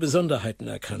und seine Besonderheiten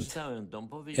erkannt.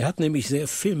 Er hat nämlich sehr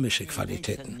filmische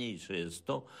Qualitäten.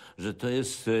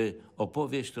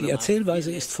 Die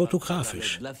Erzählweise ist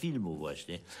fotografisch.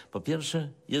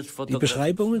 Die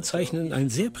Beschreibungen zeichnen ein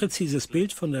sehr präzises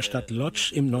Bild von der Stadt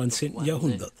Łódź im 19.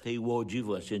 Jahrhundert.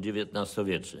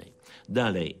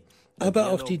 Aber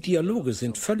auch die Dialoge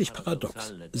sind völlig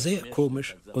paradox, sehr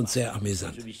komisch und sehr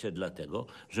amüsant.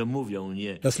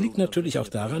 Das liegt natürlich auch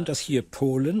daran, dass hier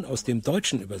Polen aus dem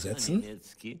Deutschen übersetzen,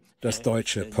 dass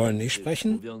Deutsche Polnisch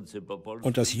sprechen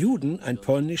und dass Juden ein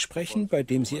Polnisch sprechen, bei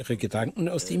dem sie ihre Gedanken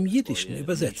aus dem Jiddischen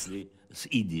übersetzen.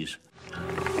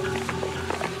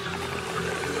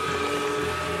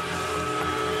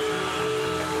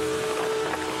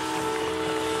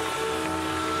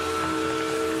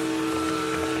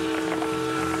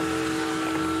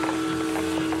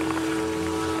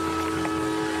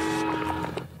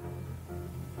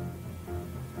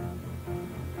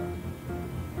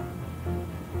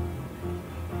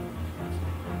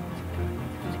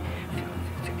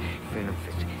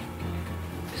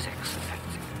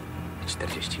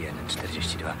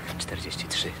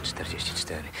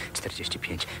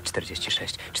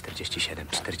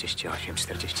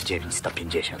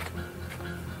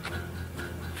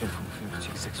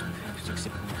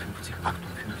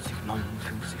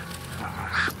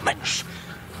 Mensch!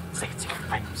 60,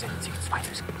 61,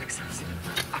 62,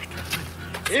 58.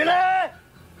 Ile?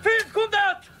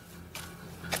 500!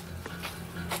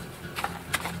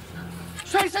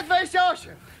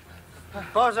 628!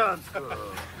 W porządku.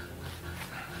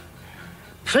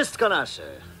 Wszystko nasze.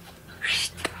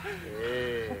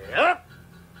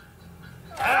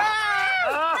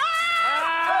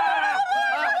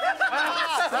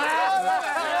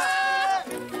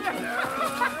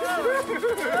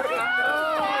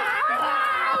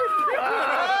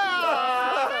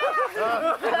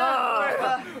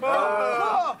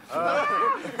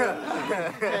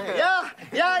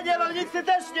 Ja nie mam nic, ty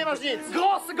też nie masz nic.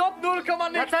 Große Gott,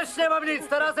 0,0. Ja też nie mam nic,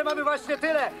 to razem mamy właśnie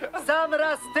tyle. Sam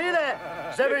raz tyle,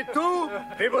 żeby tu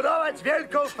wybudować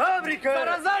wielką fabrykę.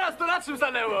 Zaraz, to na czym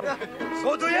stanęło?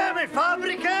 Zbudujemy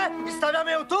fabrykę i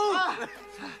stawiamy ją tu.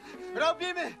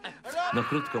 Robimy!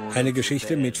 Eine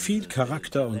Geschichte mit viel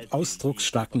Charakter und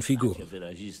ausdrucksstarken Figuren.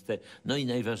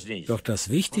 Doch das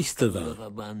Wichtigste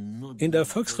war, in der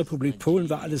Volksrepublik Polen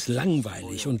war alles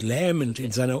langweilig und lähmend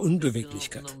in seiner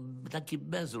Unbeweglichkeit.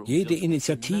 Jede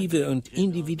Initiative und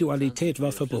Individualität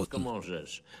war verboten.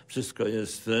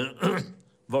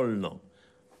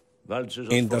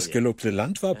 In Das gelobte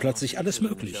Land war plötzlich alles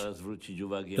möglich.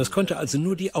 Das konnte also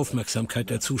nur die Aufmerksamkeit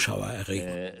der Zuschauer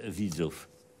erregen.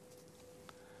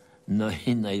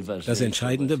 Das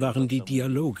Entscheidende waren die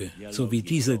Dialoge, so wie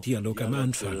dieser Dialog am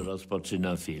Anfang.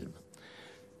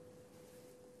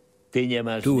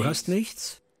 Du hast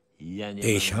nichts,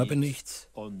 ich habe nichts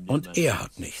und er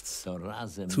hat nichts.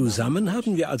 Zusammen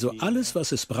haben wir also alles,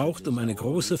 was es braucht, um eine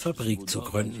große Fabrik zu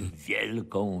gründen.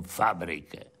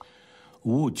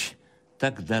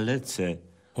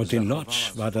 Und in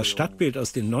Łódź war das Stadtbild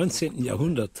aus dem 19.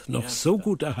 Jahrhundert noch so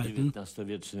gut erhalten,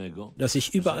 dass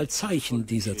ich überall Zeichen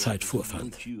dieser Zeit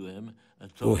vorfand,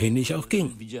 wohin ich auch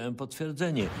ging.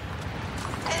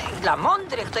 Dla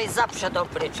mądrych to jest zawsze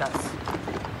dobry czas.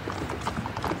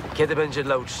 Kiedy będzie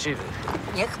dla uczciwych?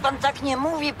 Niech pan tak nie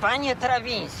mówi, panie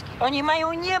Trawiński. Oni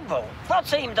mają niebo. Po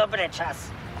co im dobry czas?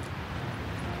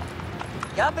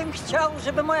 Ja bym chciał,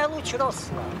 żeby moja łódź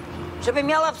rosła. żeby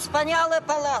miała wspaniałe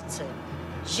pałace,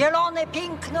 zielone,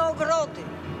 piękne ogrody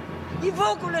i w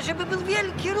ogóle, żeby był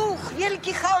wielki ruch,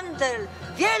 wielki handel,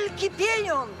 wielki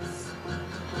pieniądz.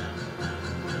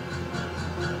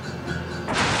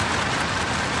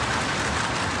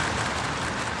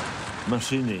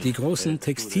 Die großen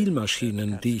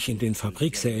Textilmaschinen, die ich in den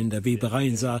Fabriksälen der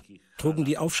Webereien sah, trugen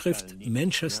die Aufschrift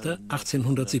Manchester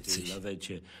 1870.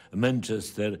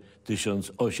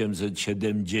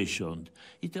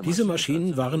 Diese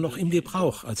Maschinen waren noch im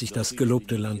Gebrauch, als ich das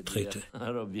gelobte Land drehte.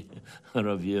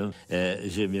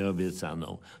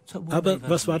 Aber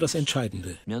was war das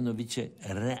Entscheidende?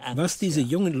 Was diese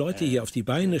jungen Leute hier auf die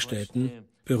Beine stellten,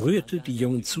 berührte die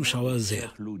jungen Zuschauer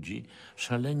sehr.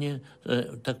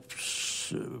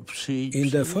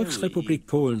 In der Volksrepublik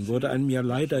Polen wurde einem ja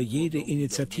leider jede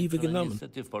Initiative genommen,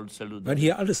 weil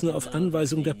hier alles nur auf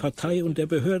Anweisung der Partei und der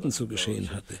Behörden zu geschehen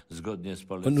hatte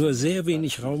und nur sehr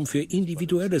wenig Raum für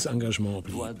individuelles Engagement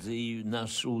blieb.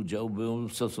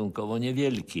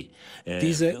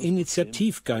 Dieser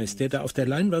Initiativgeist, der da auf der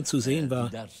Leinwand zu sehen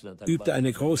war, übte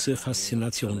eine große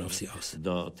Faszination auf sie aus.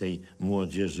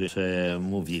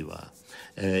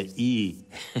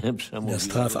 Das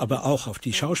traf aber auch auf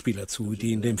die Schauspieler zu,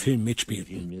 die in dem Film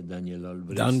mitspielten.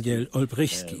 Daniel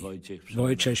Olbrychski,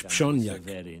 Wojciech Pszoniak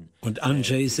und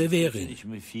Andrzej Severin.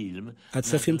 Als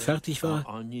der Film fertig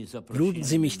war, luden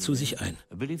sie mich zu sich ein.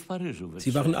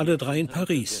 Sie waren alle drei in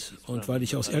Paris und weil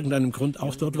ich aus irgendeinem Grund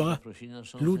auch dort war,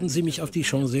 luden sie mich auf die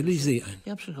Champs-Élysées ein.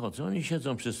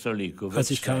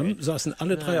 Als ich kam, saßen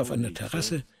alle drei auf einer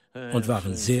Terrasse und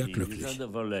waren sehr glücklich.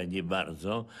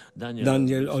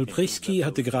 Daniel Olbrychski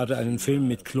hatte gerade einen Film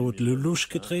mit Claude Lelouch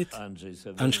gedreht.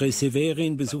 Andrzej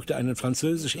Severin besuchte einen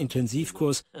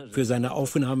französisch-Intensivkurs für seine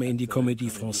Aufnahme in die Comédie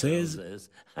Française.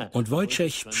 Und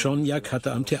Wojciech Pszoniak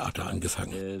hatte am Theater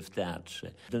angefangen.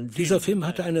 Dieser Film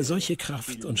hatte eine solche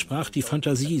Kraft und sprach die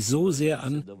Fantasie so sehr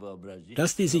an,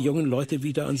 dass diese jungen Leute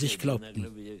wieder an sich glaubten,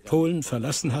 Polen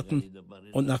verlassen hatten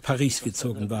und nach Paris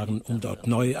gezogen waren, um dort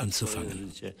neu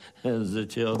anzufangen.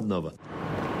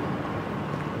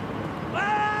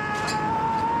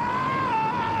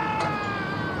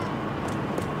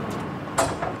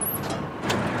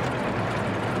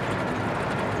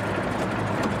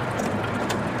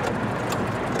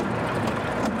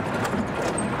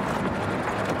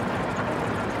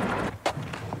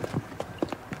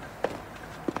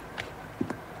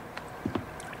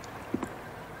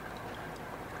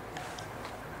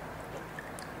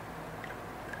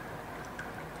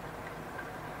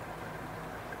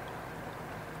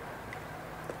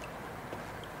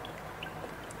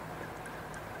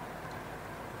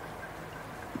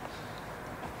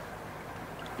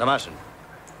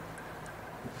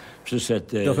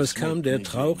 Doch es kam der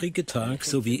traurige Tag,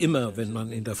 so wie immer, wenn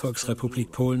man in der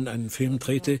Volksrepublik Polen einen Film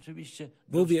drehte,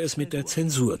 wo wir es mit der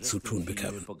Zensur zu tun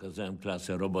bekamen.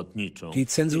 Die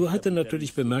Zensur hatte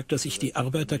natürlich bemerkt, dass ich die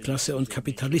Arbeiterklasse und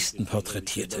Kapitalisten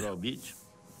porträtierte.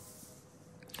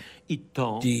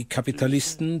 Die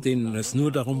Kapitalisten, denen es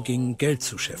nur darum ging, Geld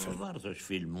zu scheffeln.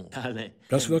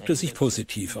 Das wirkte sich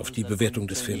positiv auf die Bewertung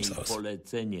des Films aus.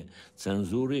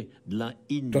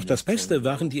 Doch das Beste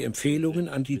waren die Empfehlungen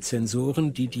an die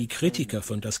Zensoren, die die Kritiker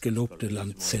von Das gelobte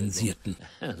Land zensierten.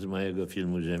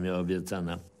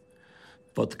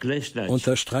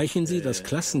 Unterstreichen Sie das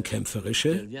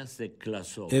Klassenkämpferische,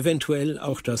 eventuell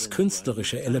auch das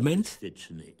künstlerische Element,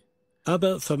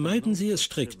 aber vermeiden Sie es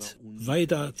strikt,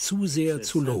 Wajda zu sehr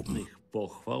zu loben.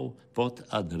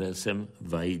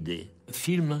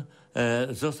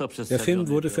 Der Film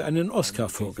wurde für einen Oscar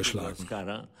vorgeschlagen.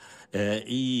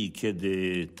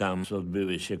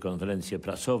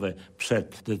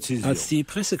 Als die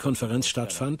Pressekonferenz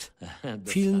stattfand,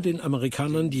 fielen den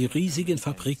Amerikanern die riesigen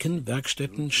Fabriken,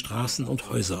 Werkstätten, Straßen und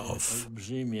Häuser auf.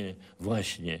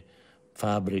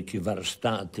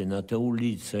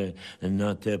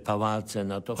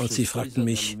 Und sie fragten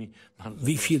mich,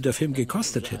 wie viel der Film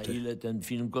gekostet hätte.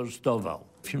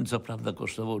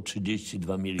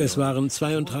 Es waren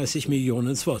 32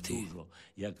 Millionen Zloty.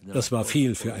 Das war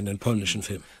viel für einen polnischen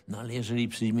Film.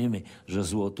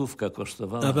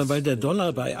 Aber weil der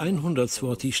Dollar bei 100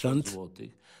 Zloty stand,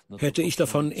 hätte ich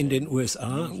davon in den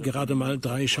USA gerade mal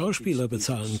 3 Schauspieler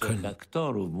bezahlen können.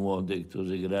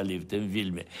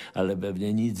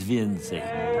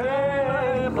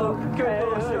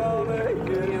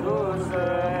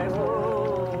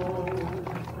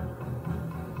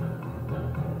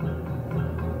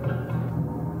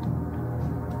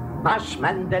 Masz,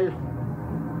 Mendel,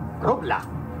 rubla.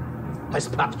 To jest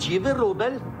prawdziwy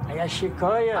rubel? A ja się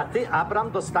koję. A ty,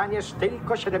 Abram, dostaniesz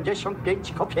tylko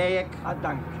 75 kopiejek. A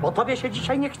dank. Bo tobie się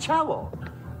dzisiaj nie chciało.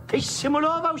 Tyś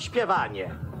symulował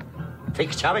śpiewanie. Ty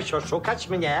chciałeś oszukać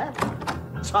mnie?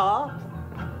 Co?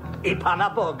 I Pana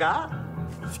Boga?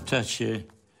 W czasie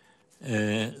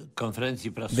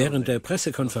Während der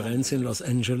Pressekonferenz in Los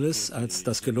Angeles, als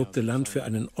das gelobte Land für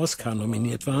einen Oscar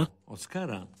nominiert war,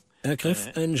 ergriff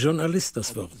ein Journalist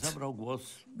das Wort.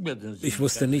 Ich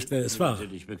wusste nicht, wer es war.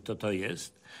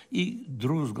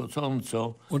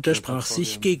 Und er sprach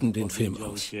sich gegen den Film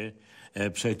aus.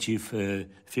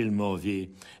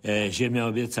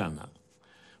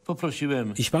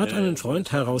 Ich bat einen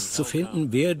Freund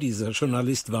herauszufinden, wer dieser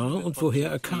Journalist war und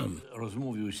woher er kam,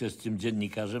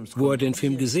 wo er den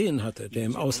Film gesehen hatte, der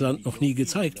im Ausland noch nie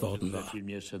gezeigt worden war.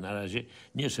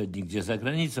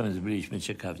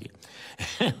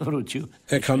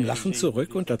 Er kam lachend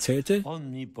zurück und erzählte,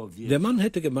 der Mann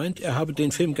hätte gemeint, er habe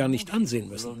den Film gar nicht ansehen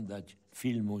müssen.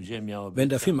 Wenn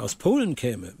der Film aus Polen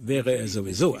käme, wäre er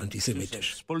sowieso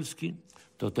antisemitisch.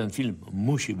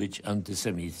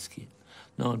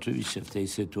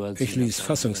 Ich ließ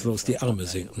fassungslos die Arme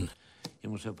sinken.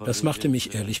 Das machte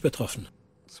mich ehrlich betroffen.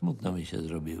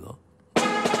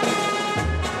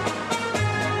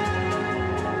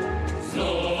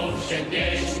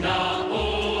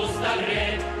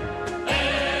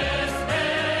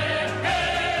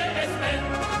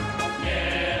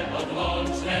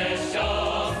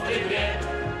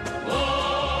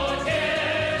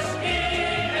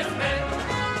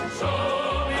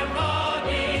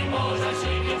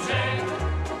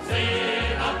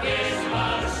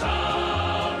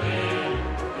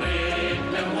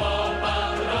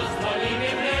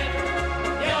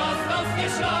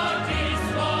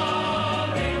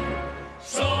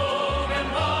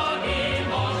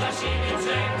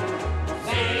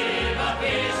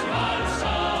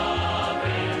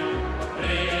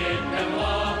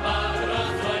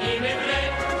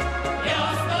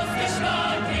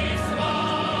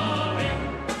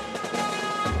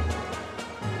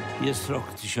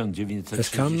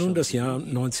 Es kam nun das Jahr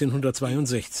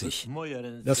 1962,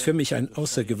 das für mich ein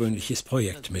außergewöhnliches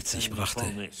Projekt mit sich brachte.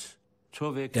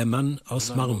 Der Mann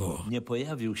aus Marmor.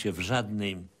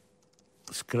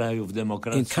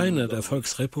 In keiner der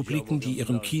Volksrepubliken, die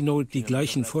ihrem Kino die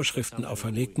gleichen Vorschriften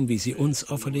auferlegten, wie sie uns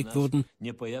auferlegt wurden,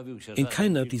 in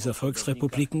keiner dieser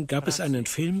Volksrepubliken gab es einen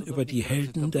Film über die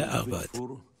Helden der Arbeit.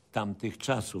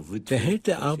 Der Held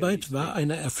der Arbeit war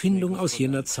eine Erfindung aus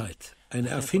jener Zeit. Eine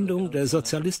Erfindung der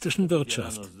sozialistischen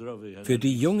Wirtschaft, für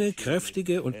die junge,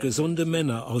 kräftige und gesunde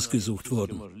Männer ausgesucht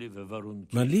wurden.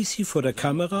 Man ließ sie vor der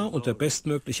Kamera unter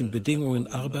bestmöglichen Bedingungen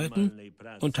arbeiten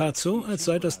und tat so, als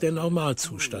sei das der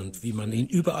Normalzustand, wie man ihn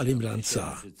überall im Land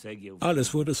sah.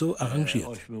 Alles wurde so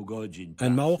arrangiert.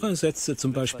 Ein Maurer setzte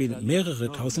zum Beispiel mehrere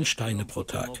tausend Steine pro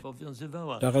Tag.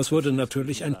 Daraus wurde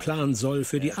natürlich ein Plansoll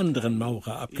für die anderen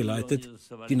Maurer abgeleitet,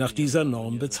 die nach dieser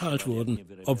Norm bezahlt wurden,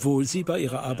 obwohl sie bei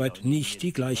ihrer Arbeit nicht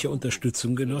die gleiche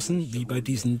Unterstützung genossen wie bei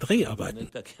diesen Dreharbeiten.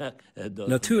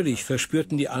 Natürlich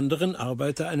verspürten die anderen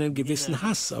Arbeiter einen gewissen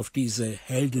Hass auf diese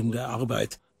Helden der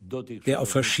Arbeit, der auf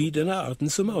verschiedene Arten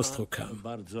zum Ausdruck kam.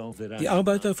 Die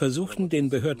Arbeiter versuchten den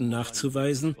Behörden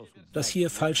nachzuweisen, dass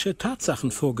hier falsche Tatsachen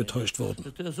vorgetäuscht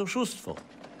wurden.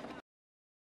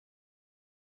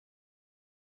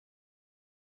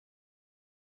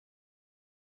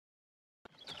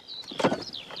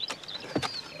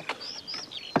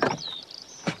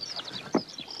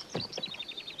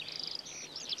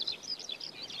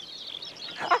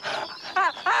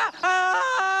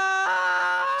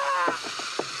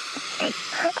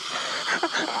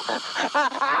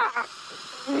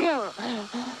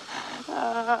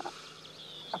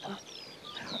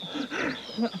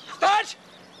 Stać!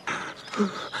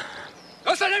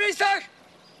 Zostań na miejscach!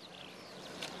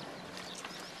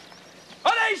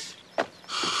 Odejść!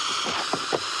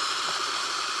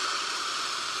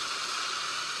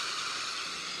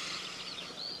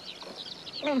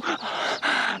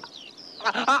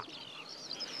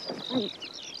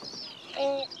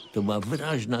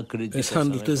 Es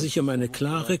handelte sich um eine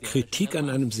klare Kritik an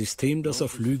einem System, das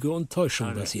auf Lüge und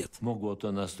Täuschung basiert.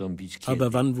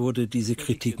 Aber wann wurde diese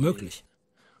Kritik möglich?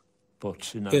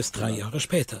 Erst 3 Jahre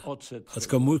später, als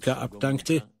Gomulka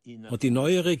abdankte und die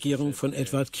neue Regierung von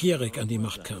Edward Gierek an die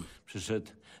Macht kam.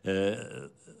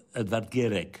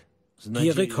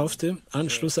 Gierek hoffte,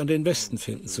 Anschluss an den Westen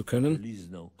finden zu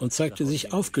können und zeigte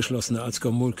sich aufgeschlossener als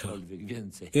Gomulka.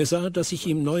 Er sah, dass sich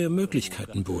ihm neue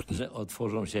Möglichkeiten boten.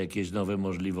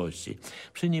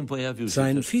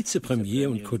 Sein Vizepremier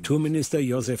und Kulturminister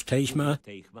Józef Teichma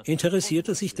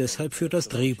interessierte sich deshalb für das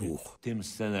Drehbuch.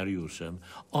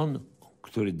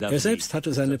 Er selbst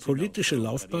hatte seine politische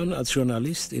Laufbahn als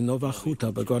Journalist in Nowa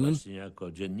Huta begonnen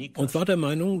und war der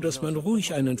Meinung, dass man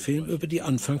ruhig einen Film über die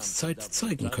Anfangszeit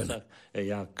zeigen könne.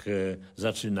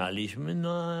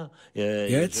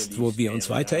 Jetzt, wo wir uns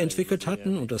weiterentwickelt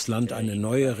hatten und das Land eine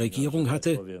neue Regierung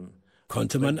hatte,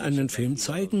 konnte man einen Film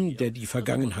zeigen, der die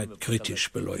Vergangenheit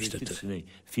kritisch beleuchtete.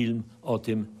 Film o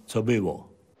tym, co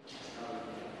było.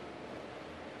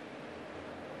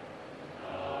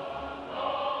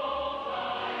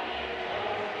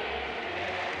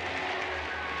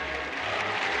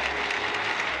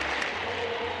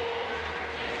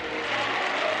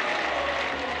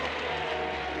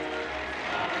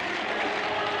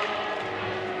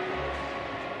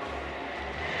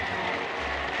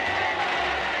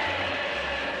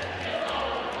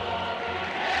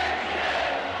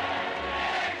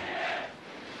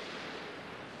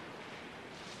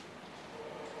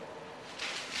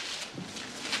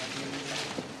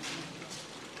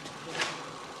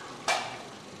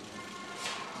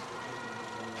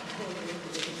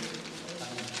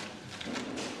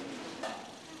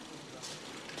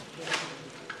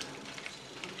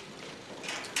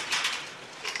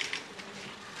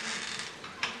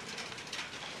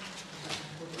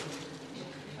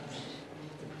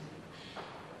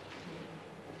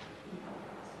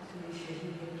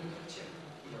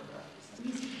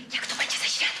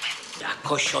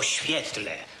 Jakoś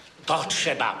oświetlę. To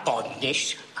trzeba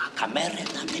podnieść, a kamerę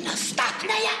damy na statyw.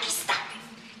 Na jaki statyw?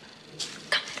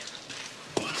 Kamera.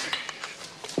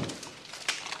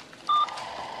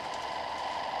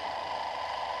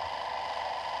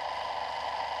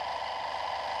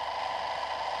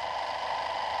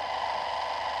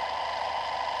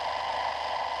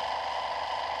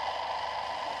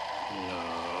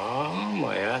 No,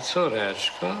 moja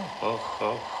córeczko. Ho,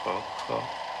 ho, ho, ho.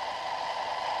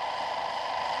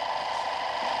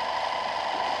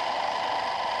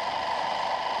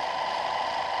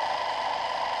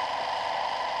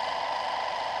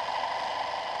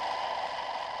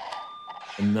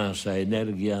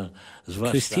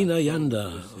 Krystyna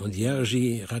Janda und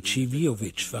Jerzy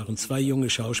Raciwiowicz waren zwei junge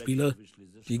Schauspieler,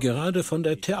 die gerade von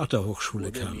der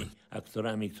Theaterhochschule kamen.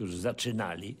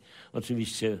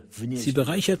 Sie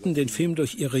bereicherten den Film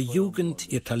durch ihre Jugend,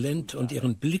 ihr Talent und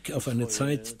ihren Blick auf eine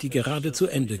Zeit, die gerade zu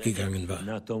Ende gegangen war.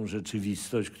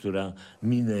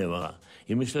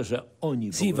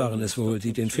 Sie waren es wohl,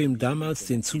 die den Film damals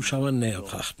den Zuschauern näher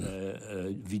brachten.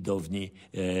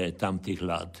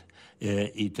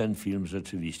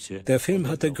 Der Film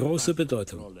hatte große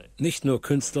Bedeutung, nicht nur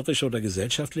künstlerisch oder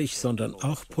gesellschaftlich, sondern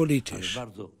auch politisch.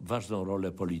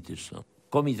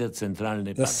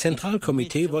 Das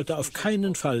Zentralkomitee wollte auf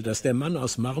keinen Fall, dass der Mann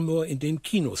aus Marmor in den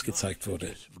Kinos gezeigt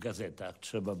wurde.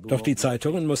 Doch die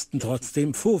Zeitungen mussten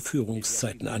trotzdem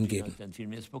Vorführungszeiten angeben.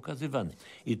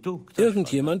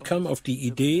 Irgendjemand kam auf die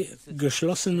Idee,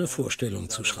 geschlossene Vorstellungen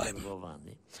zu schreiben.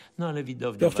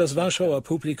 Doch das Warschauer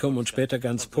Publikum und später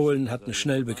ganz Polen hatten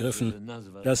schnell begriffen,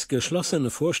 dass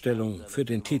geschlossene Vorstellung für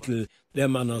den Titel Der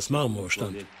Mann aus Marmor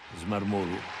stand.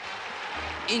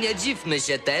 I nie dziwmy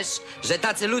się też, że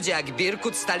tacy ludzie jak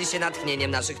Birkut stali się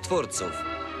natchnieniem naszych twórców.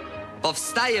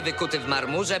 Powstaje wykuty w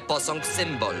marmurze posąg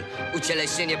symbol,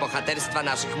 ucieleśnienie bohaterstwa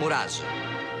naszych murarzy.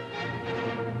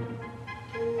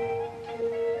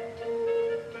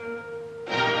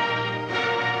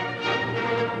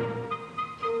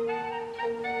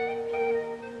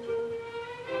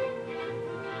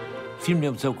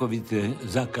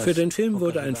 Für den Film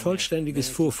wurde ein vollständiges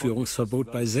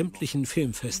Vorführungsverbot bei sämtlichen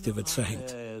Filmfestivals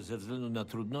verhängt.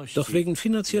 Doch wegen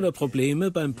finanzieller Probleme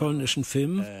beim polnischen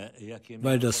Film,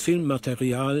 weil das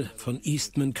Filmmaterial von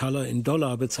Eastman Color in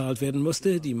Dollar bezahlt werden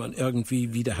musste, die man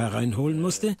irgendwie wieder hereinholen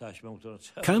musste,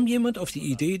 kam jemand auf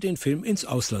die Idee, den Film ins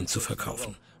Ausland zu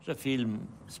verkaufen.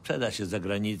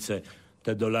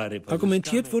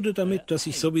 Argumentiert wurde damit, dass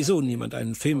sich sowieso niemand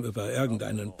einen Film über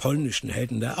irgendeinen polnischen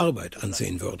Helden der Arbeit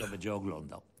ansehen würde.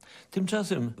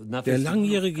 Der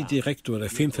langjährige Direktor der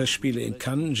Filmfestspiele in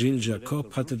Cannes, Gilles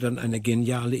Jacob, hatte dann eine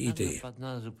geniale Idee.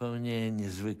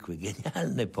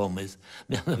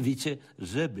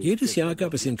 Jedes Jahr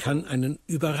gab es in Cannes einen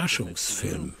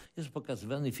Überraschungsfilm.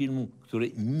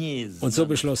 Und so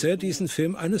beschloss er, diesen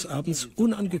Film eines Abends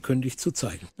unangekündigt zu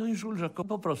zeigen.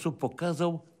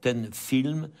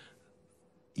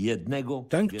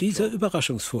 Dank dieser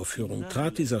Überraschungsvorführung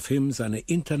trat dieser Film seine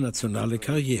internationale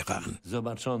Karriere an.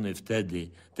 Zobaczony wtedy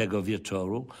tego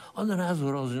wieczoru, on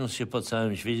razu rozniósł się po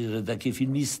całym świecie, że taki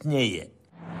film istnieje.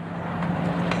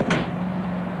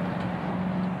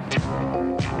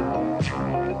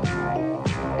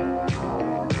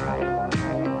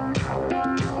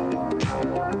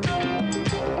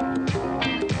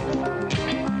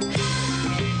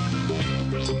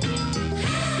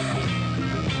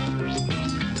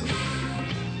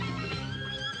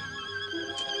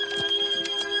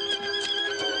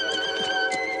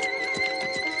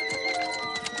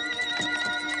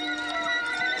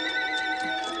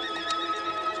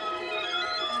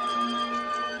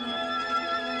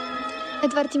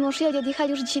 Edward i Moshiel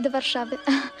odjechali już dzisiaj do Warszawy.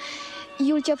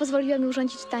 Julcia pozwoliła mi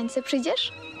urządzić tańce.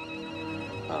 Przyjdziesz?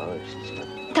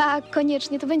 Tak,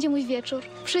 koniecznie. To będzie mój wieczór.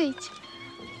 Przyjdź.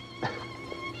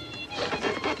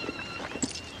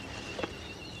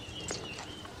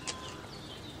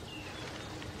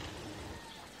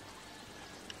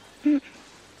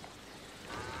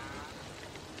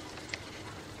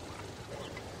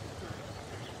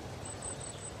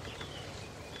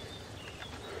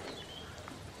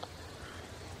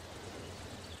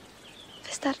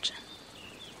 Wystarczy.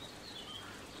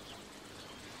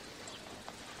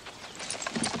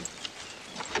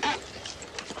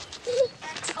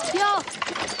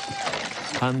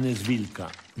 Panny z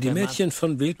Wilka. Die Mädchen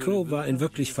von Wilkow war ein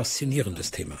wirklich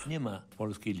faszinierendes Thema.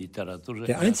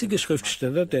 Der einzige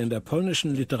Schriftsteller, der in der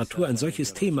polnischen Literatur ein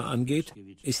solches Thema angeht,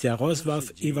 ist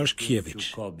Jarosław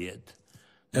Iwaszkiewicz.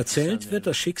 Erzählt wird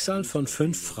das Schicksal von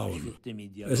 5 Frauen.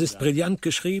 Es ist brillant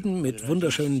geschrieben mit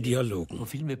wunderschönen Dialogen. O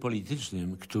filmie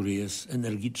politycznym, który jest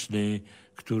energiczny,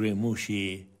 który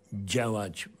musi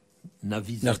działać.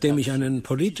 Nachdem ich einen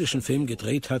politischen Film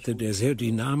gedreht hatte, der sehr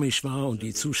dynamisch war und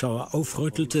die Zuschauer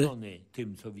aufrüttelte,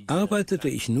 arbeitete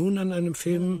ich nun an einem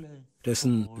Film,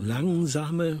 dessen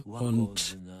langsame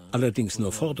und allerdings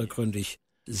nur vordergründig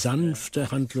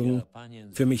sanfte Handlung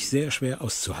für mich sehr schwer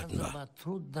auszuhalten war.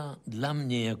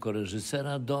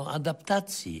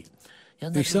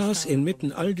 Ich saß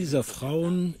inmitten all dieser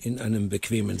Frauen in einem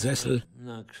bequemen Sessel,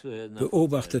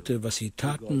 beobachtete, was sie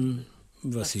taten,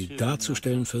 was sie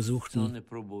darzustellen versuchten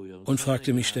und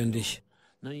fragte mich ständig,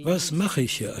 was mache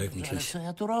ich hier eigentlich?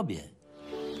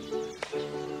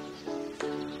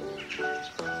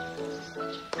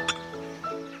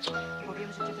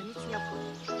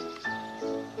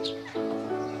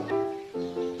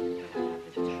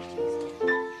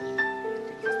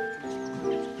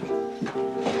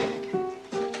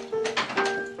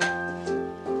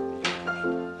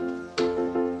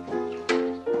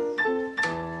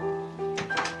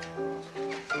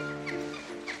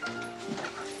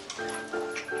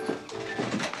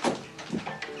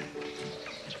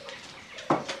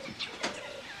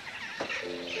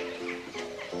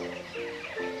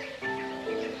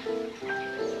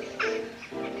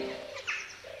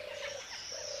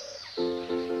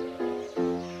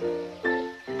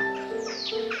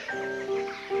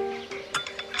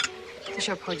 Ty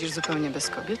się obchodzisz zupełnie bez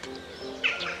kobiet?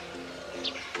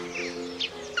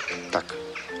 Tak.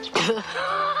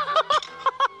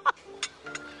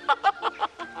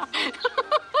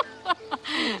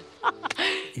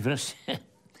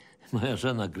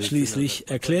 Schließlich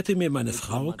erklärte mir meine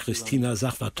Frau, Krystyna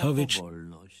Sachwatowicz,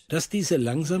 dass diese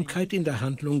Langsamkeit in der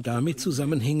Handlung damit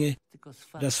zusammenhinge,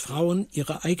 dass Frauen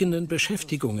ihre eigenen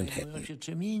Beschäftigungen hätten.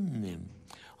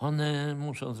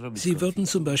 Sie würden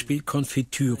zum Beispiel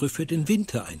Konfitüre für den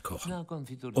Winter einkochen.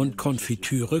 Und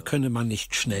Konfitüre könne man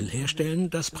nicht schnell herstellen,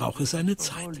 das brauche seine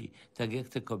Zeit.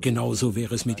 Genauso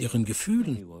wäre es mit ihren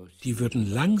Gefühlen. Die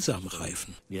würden langsam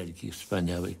reifen.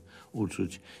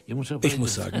 Ich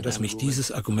muss sagen, dass mich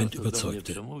dieses Argument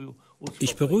überzeugte.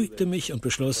 Ich beruhigte mich und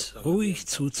beschloss, ruhig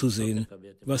zuzusehen,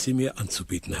 was sie mir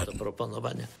anzubieten hatten.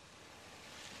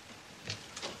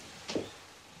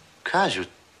 Kaziu,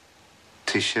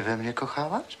 ty się we mnie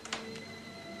kochałaś?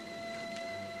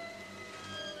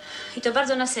 I to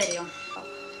bardzo na serio.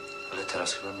 Ale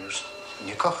teraz chyba mnie już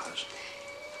nie kochasz.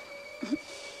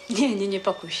 Nie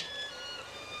niepokój się.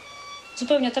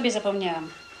 Zupełnie o tobie zapomniałam.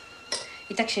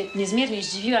 I tak się niezmiernie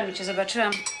zdziwiłam, jak cię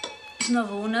zobaczyłam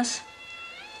znowu u nas.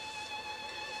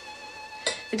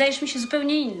 Wydajesz mi się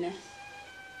zupełnie inny.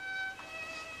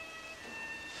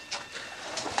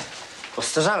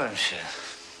 Postarzałem się.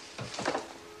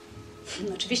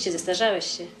 No, oczywiście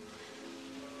zestarzałeś się.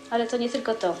 Ale to nie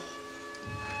tylko to.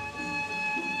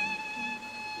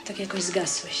 Tak jakoś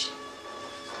zgasłeś.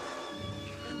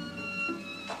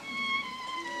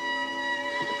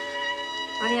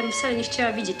 Ale ja bym wcale nie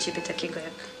chciała widzieć ciebie takiego,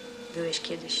 jak byłeś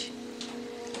kiedyś.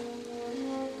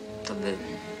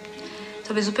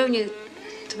 To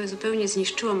by zupełnie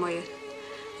zniszczyło moje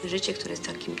życie, które z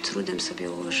takim trudem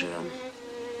sobie ułożyłam.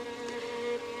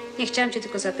 Nie chciałam cię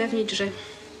tylko zapewnić, że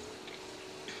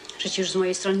ci już z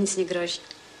mojej strony nic nie grozi.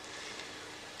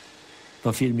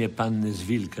 Po filmie Panny z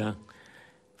Wilka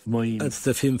w moim... Als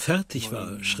der Film fertig war,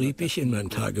 schrieb ich in mein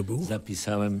Tagebuch.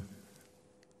 Zapisałem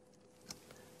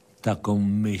taką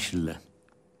myśl.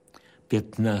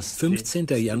 15.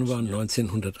 Januar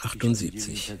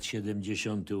 1978.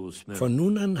 Von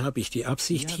nun an habe ich die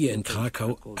Absicht, hier in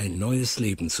Krakau ein neues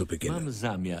Leben zu beginnen.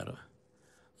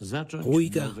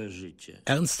 Ruhiger,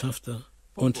 ernsthafter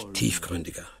und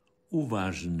tiefgründiger.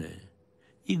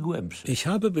 Ich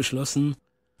habe beschlossen,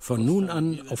 von nun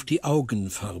an auf die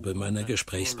Augenfarbe meiner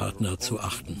Gesprächspartner zu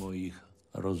achten.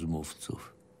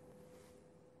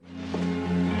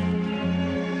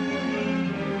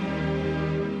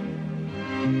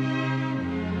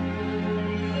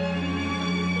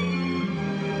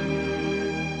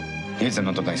 Jedź ze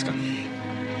mną do Gdańska.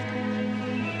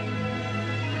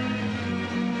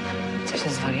 Co się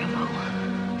zwariował?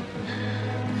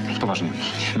 Poważnie.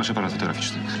 Masz aparat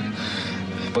fotograficzny.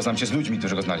 Poznam cię z ludźmi,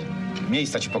 którzy go znali.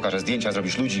 Miejsca ci pokażę, zdjęcia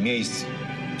zrobisz, ludzi, miejsc.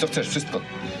 Co chcesz, wszystko.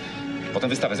 Potem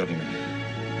wystawę zrobimy.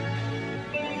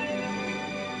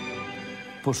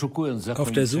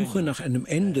 Auf der Suche nach einem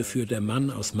Ende für Der Mann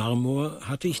aus Marmor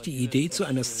hatte ich die Idee zu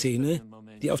einer Szene,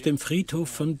 die auf dem Friedhof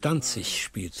von Danzig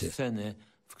spielte.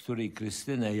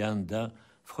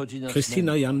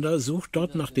 Krystyna Janda sucht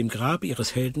dort nach dem Grab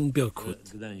ihres Helden Birkut.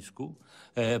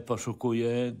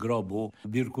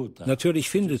 Natürlich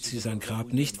findet sie sein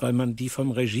Grab nicht, weil man die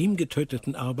vom Regime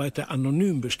getöteten Arbeiter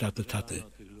anonym bestattet hatte,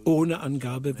 ohne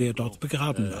Angabe, wer dort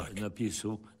begraben lag.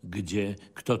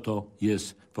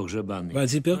 Weil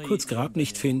sie Birkuts Grab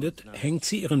nicht findet, hängt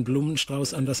sie ihren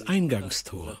Blumenstrauß an das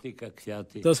Eingangstor.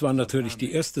 Das war natürlich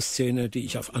die erste Szene, die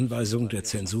ich auf Anweisung der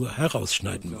Zensur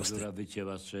herausschneiden musste.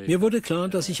 Mir wurde klar,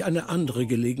 dass ich eine andere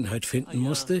Gelegenheit finden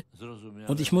musste,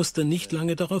 und ich musste nicht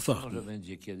lange darauf warten.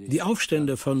 Die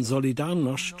Aufstände von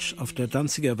Solidarność auf der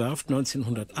Danziger Werft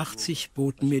 1980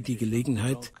 boten mir die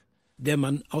Gelegenheit, Der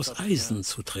Mann aus Eisen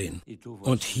zu drehen.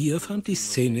 Und hier fand die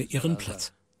Szene ihren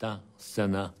Platz.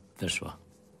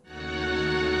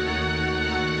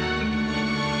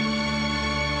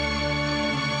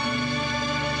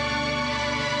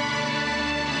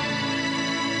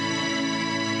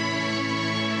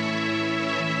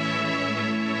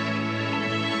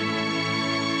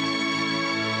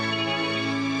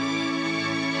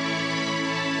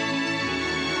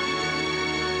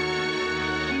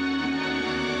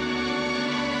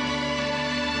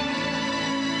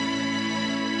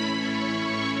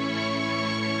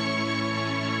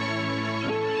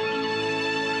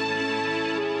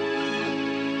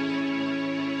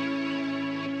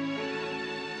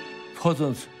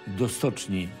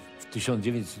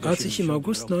 Als ich im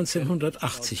August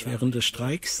 1980 während des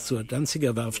Streiks zur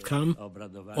Danziger Werft kam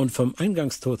und vom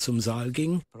Eingangstor zum Saal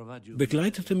ging,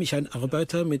 begleitete mich ein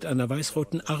Arbeiter mit einer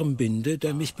weißroten Armbinde,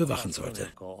 der mich bewachen sollte.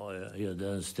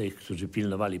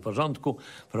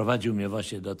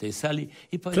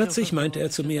 Plötzlich meinte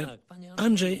er zu mir: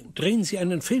 Andrzej, drehen Sie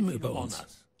einen Film über uns.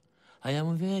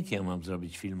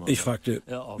 Ich fragte: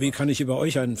 Wie kann ich über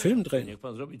euch einen Film drehen?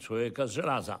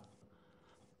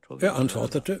 Er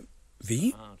antwortete: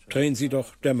 Wie? Drehen Sie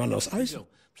doch Der Mann aus Eisen.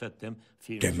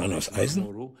 Der Mann aus Eisen?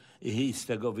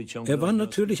 Er war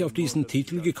natürlich auf diesen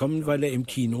Titel gekommen, weil er im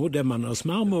Kino Der Mann aus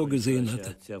Marmor gesehen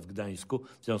hatte.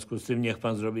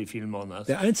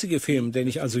 Der einzige Film, den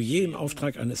ich also je im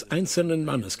Auftrag eines einzelnen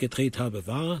Mannes gedreht habe,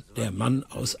 war Der Mann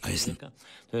aus Eisen.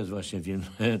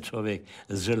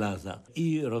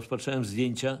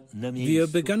 Wir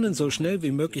begannen so schnell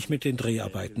wie möglich mit den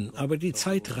Dreharbeiten, aber die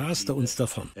Zeit raste uns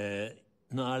davon.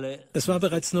 Es war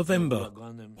bereits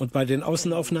November und bei den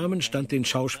Außenaufnahmen stand den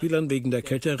Schauspielern wegen der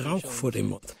Kälte Rauch vor dem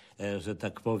Mund. Wir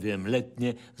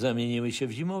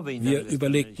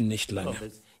überlegten nicht lange.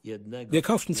 Wir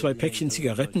kauften 2 Päckchen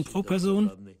Zigaretten pro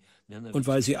Person und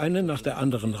weil sie eine nach der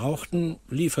anderen rauchten,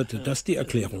 lieferte das die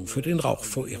Erklärung für den Rauch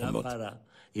vor ihrem Mund.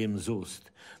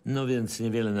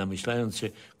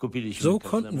 So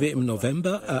konnten wir im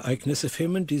November Ereignisse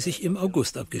filmen, die sich im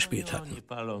August abgespielt hatten.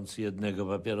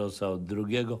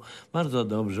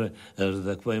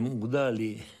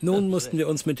 Nun mussten wir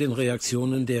uns mit den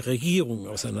Reaktionen der Regierung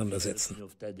auseinandersetzen.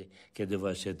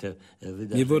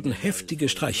 Mir wurden heftige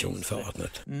Streichungen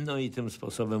verordnet.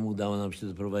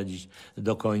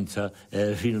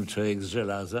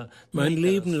 Mein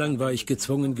Leben lang war ich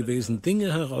gezwungen gewesen,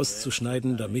 Dinge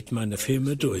herauszuschneiden, damit meine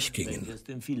Filme durchgingen.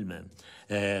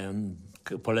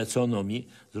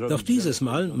 Doch dieses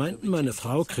Mal meinten meine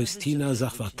Frau Krystyna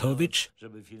Sachwatowicz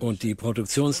und die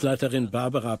Produktionsleiterin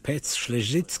Barbara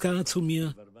Petz-Schlesicka zu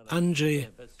mir: Andrzej,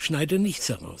 schneide nichts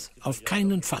heraus, auf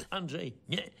keinen Fall.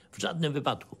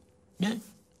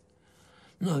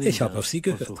 Ich habe auf sie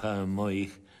gehört.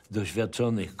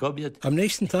 Am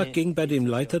nächsten Tag ging bei dem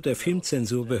Leiter der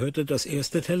Filmzensurbehörde das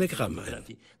erste Telegramm ein.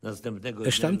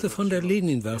 Es stammte von der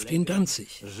Leninwerft in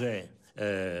Danzig.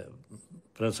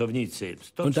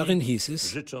 Und darin hieß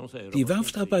es, die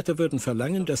Werftarbeiter würden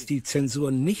verlangen, dass die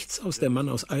Zensur nichts aus Der Mann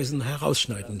aus Eisen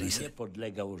herausschneiden ließe.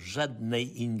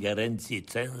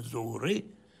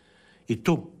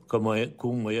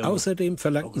 Außerdem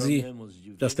verlangten sie,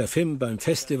 dass der Film beim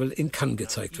Festival in Cannes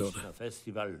gezeigt würde.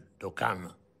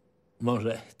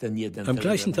 Am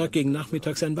gleichen Tag ging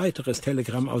nachmittags ein weiteres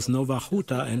Telegramm aus Nowa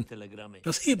Huta ein,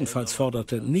 das ebenfalls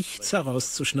forderte, nichts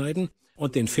herauszuschneiden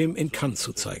und den Film in Cannes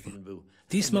zu zeigen.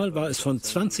 Diesmal war es von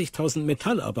 20.000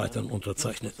 Metallarbeitern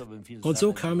unterzeichnet. Und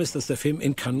so kam es, dass der Film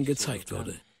in Cannes gezeigt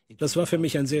wurde. Das war für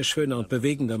mich ein sehr schöner und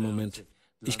bewegender Moment.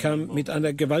 Ich kam mit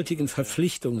einer gewaltigen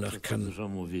Verpflichtung nach Cannes.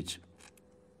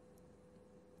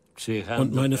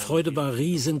 Und meine Freude war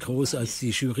riesengroß, als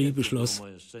die Jury beschloss,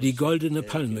 die Goldene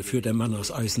Palme für Der Mann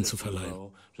aus Eisen zu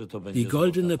verleihen. Die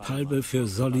Goldene Palme für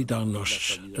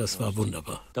Solidarność. Das war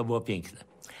wunderbar.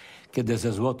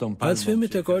 Als wir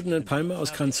mit der Goldenen Palme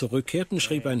aus Cannes zurückkehrten,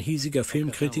 schrieb ein hiesiger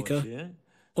Filmkritiker: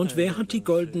 Und wer hat die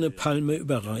Goldene Palme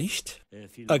überreicht?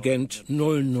 Agent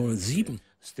 007.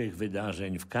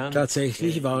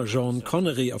 Tatsächlich war Sean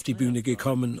Connery auf die Bühne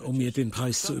gekommen, um mir den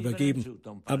Preis zu übergeben.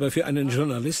 Aber für einen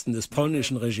Journalisten des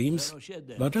polnischen Regimes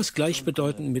war das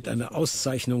gleichbedeutend mit einer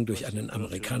Auszeichnung durch einen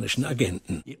amerikanischen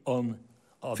Agenten.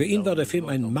 Für ihn war der Film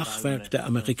ein Machwerk der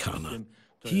Amerikaner.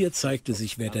 Hier zeigte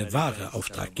sich, wer der wahre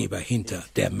Auftraggeber hinter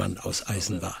Der Mann aus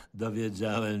Eisen war.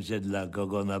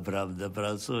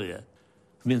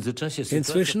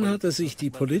 Inzwischen hatte sich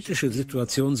die politische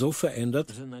Situation so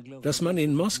verändert, dass man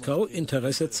in Moskau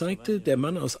Interesse zeigte, Der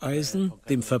Mann aus Eisen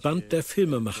dem Verband der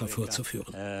Filmemacher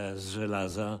vorzuführen.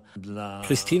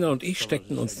 Christina und ich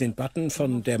steckten uns den Button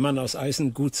von Der Mann aus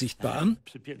Eisen gut sichtbar an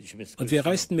und wir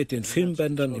reisten mit den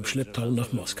Filmbändern im Schlepptau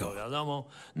nach Moskau.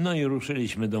 Das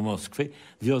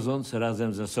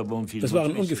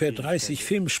waren ungefähr 30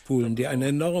 Filmspulen, die ein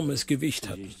enormes Gewicht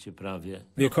hatten.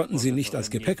 Wir konnten sie nicht als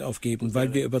Gepäck aufgeben,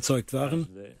 weil wir überzeugt waren,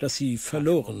 dass sie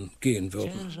verloren gehen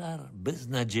würden.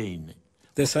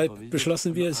 Deshalb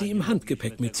beschlossen wir, sie im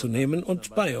Handgepäck mitzunehmen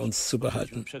und bei uns zu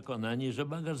behalten.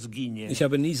 Ich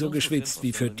habe nie so geschwitzt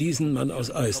wie für diesen Mann aus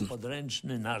Eisen.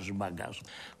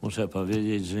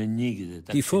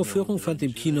 Die Vorführung fand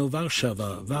im Kino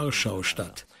Warschau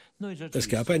statt. Es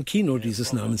gab ein Kino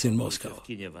dieses Namens in Moskau.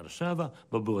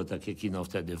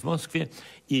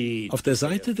 Auf der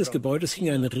Seite des Gebäudes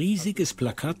hing ein riesiges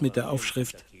Plakat mit der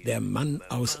Aufschrift Der Mann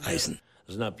aus Eisen.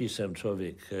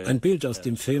 Ein Bild aus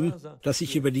dem Film, das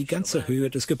sich über die ganze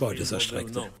Höhe des Gebäudes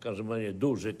erstreckte.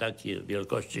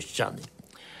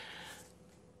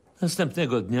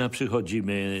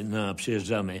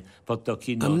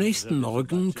 Am nächsten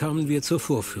Morgen kamen wir zur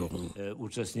Vorführung.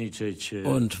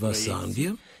 Und was sahen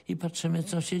wir? Die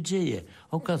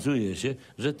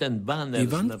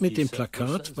Wand mit dem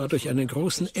Plakat war durch einen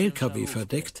großen LKW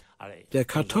verdeckt, der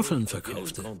Kartoffeln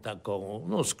verkaufte.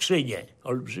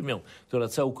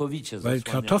 Weil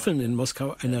Kartoffeln in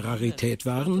Moskau eine Rarität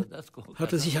waren,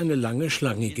 hatte sich eine lange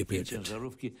Schlange gebildet.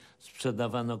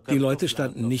 Die Leute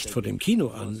standen nicht vor dem Kino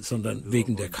an, sondern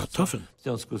wegen der Kartoffeln.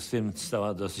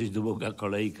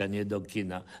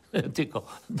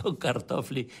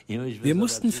 Wir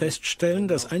mussten feststellen,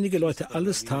 dass einige Leute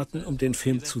alles taten, um den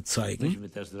Film zu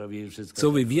zeigen,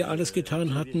 so wie wir alles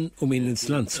getan hatten, um ihn ins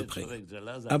Land zu bringen.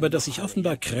 Aber dass sich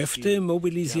offenbar Kräfte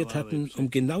mobilisiert hatten,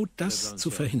 um genau das zu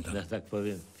verhindern.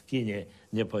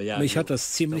 Mich hat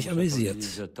das ziemlich amüsiert.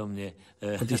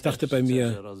 Und ich dachte bei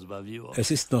mir,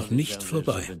 es ist noch nicht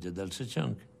vorbei.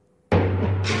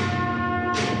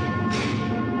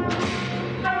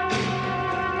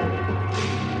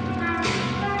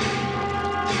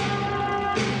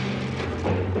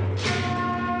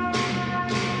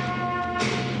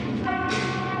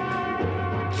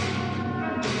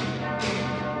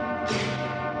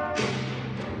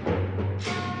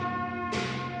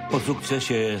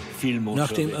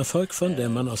 Nach dem Erfolg von Der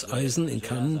Mann aus Eisen in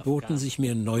Cannes boten sich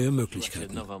mir neue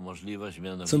Möglichkeiten.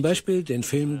 Zum Beispiel den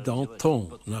Film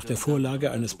Danton nach der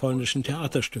Vorlage eines polnischen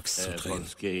Theaterstücks zu drehen.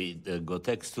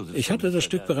 Ich hatte das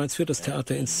Stück bereits für das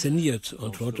Theater inszeniert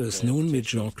und wollte es nun mit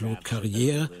Jean-Claude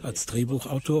Carrière als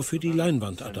Drehbuchautor für die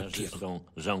Leinwand adaptieren.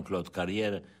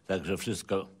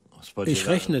 Ich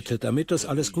rechnete damit, dass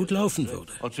alles gut laufen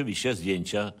würde.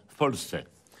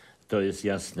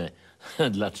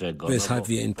 Weshalb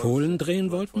wir in Polen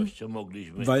drehen wollten?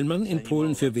 Weil man in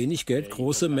Polen für wenig Geld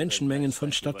große Menschenmengen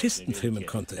von Statisten filmen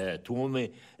konnte.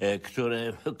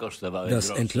 Das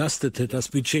entlastete das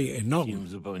Budget enorm.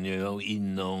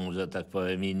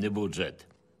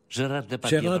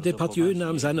 Gérard Depardieu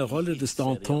nahm seine Rolle des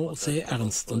Danton sehr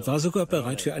ernst und war sogar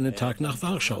bereit, für einen Tag nach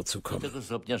Warschau zu kommen.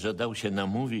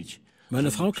 Meine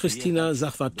Frau Christina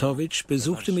Sachwatowicz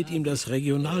besuchte mit ihm das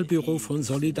Regionalbüro von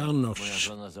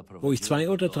Solidarność, wo ich 2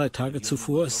 oder 3 Tage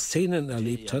zuvor Szenen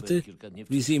erlebt hatte,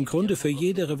 wie sie im Grunde für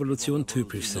jede Revolution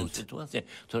typisch sind.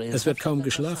 Es wird kaum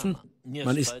geschlafen,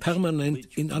 man ist permanent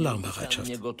in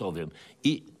Alarmbereitschaft.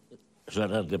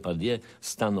 Gérard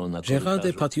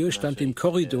Depardieu stand im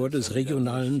Korridor des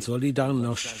regionalen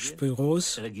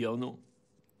Solidarność-Büros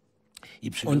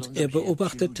und er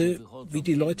beobachtete, wie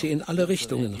die Leute in alle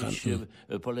Richtungen rannten,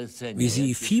 wie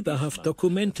sie fieberhaft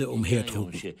Dokumente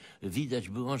umhertrugen.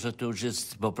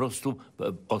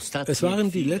 Es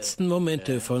waren die letzten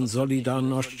Momente von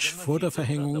Solidarność vor der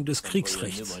Verhängung des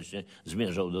Kriegsrechts.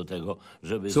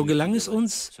 So gelang es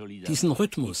uns, diesen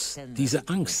Rhythmus, diese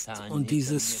Angst und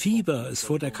dieses Fieber, es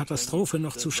vor der Katastrophe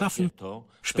noch zu schaffen,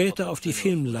 später auf die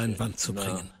Filmleinwand zu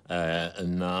bringen.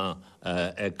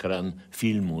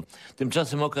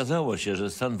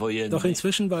 Doch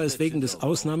inzwischen war es wegen des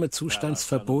Ausnahmezustands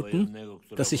verboten,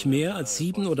 dass sich mehr als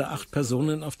 7 oder 8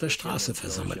 Personen auf der Straße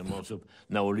versammelten.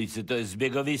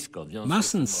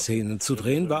 Massenszenen zu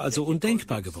drehen war also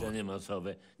undenkbar geworden.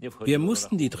 Wir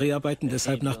mussten die Dreharbeiten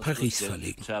deshalb nach Paris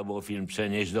verlegen.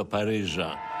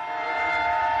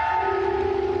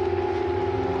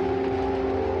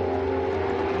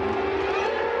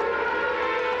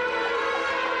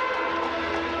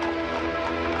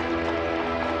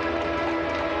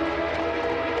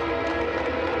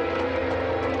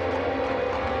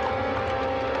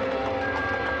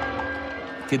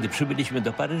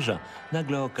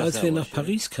 Als wir nach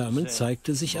Paris kamen,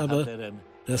 zeigte sich aber,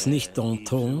 dass nicht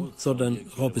Danton, sondern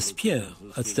Robespierre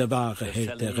als der wahre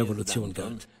Held der Revolution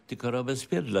galt.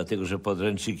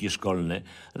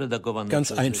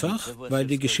 Ganz einfach, weil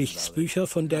die Geschichtsbücher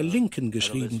von der Linken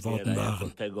geschrieben worden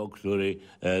waren.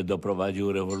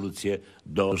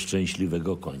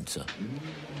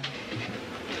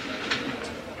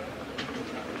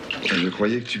 Je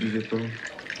croyais que tu buvais pas.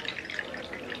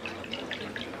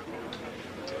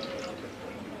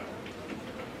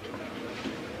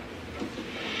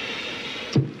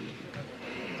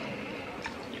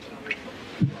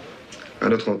 À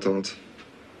notre entente.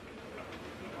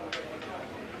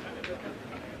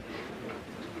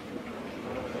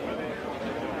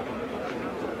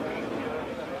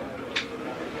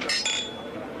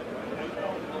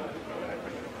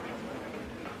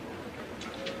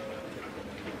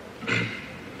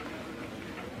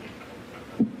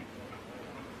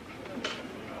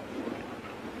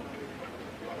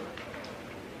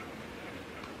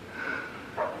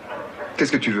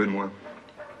 Qu'est-ce que tu veux de moi?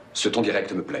 Ce ton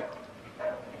direct me plaît.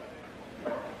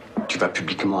 Tu vas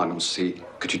publiquement annoncer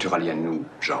que tu te rallies à nous,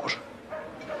 Georges.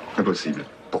 Impossible.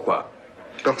 Pourquoi?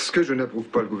 Parce que je n'approuve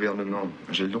pas le gouvernement.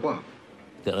 J'ai le droit.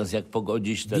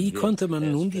 Wie konnte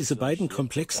man nun diese beiden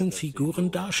komplexen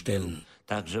Figuren darstellen?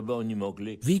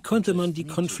 Wie konnte man die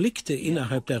Konflikte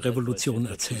innerhalb der Revolution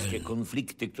erzählen?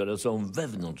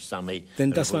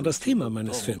 Denn das war das Thema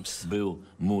meines Films.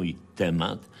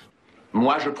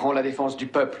 Moi, je prends la défense du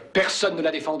peuple. Personne ne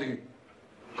l'a défendu.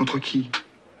 Contre qui?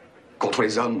 Contre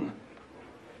les hommes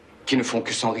qui ne font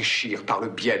que s'enrichir par le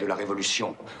biais de la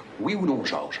révolution. Oui ou non,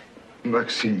 Georges?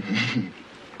 Maxime.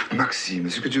 Maxime,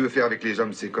 ce que tu veux faire avec les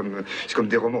hommes, c'est comme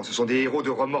des romans. Ce sont des héros de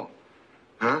romans.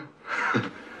 Hein?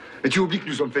 Mais tu oublies que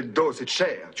nous sommes faits d'os et de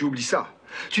chair. Tu oublies ça.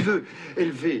 Tu veux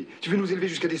nous élever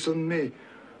jusqu'à des sommets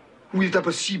où il est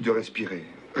impossible de respirer.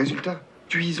 Résultat,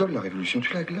 tu isoles la révolution,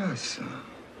 tu la glaces.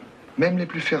 Même les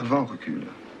plus fervents reculent.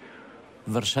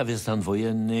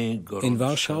 In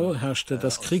Warschau herrschte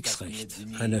das Kriegsrecht,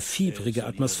 eine fiebrige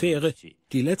Atmosphäre,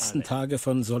 die letzten Tage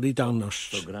von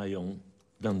Solidarność.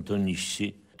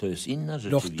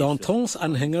 Doch Dantons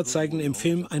Anhänger zeigen im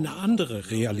Film eine andere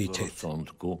Realität.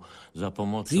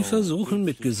 Sie versuchen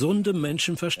mit gesundem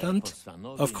Menschenverstand,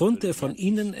 aufgrund der von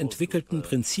ihnen entwickelten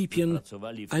Prinzipien,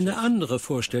 eine andere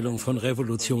Vorstellung von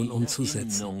Revolution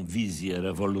umzusetzen.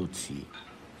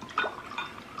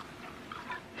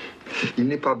 Il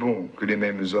n'est pas bon que les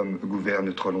mêmes hommes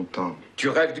gouvernent trop longtemps. Tu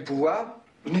rêves du pouvoir?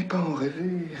 Je n'ai pas en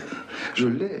rêvé. Je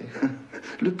l'ai.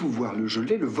 Le pouvoir, je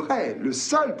l'ai, le vrai, le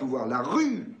seul pouvoir, la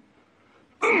rue.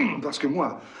 Parce que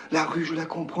moi, la rue, je la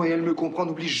comprends et elle me comprend.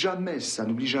 N'oublie jamais ça,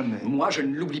 n'oublie jamais. Moi, je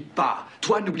ne l'oublie pas.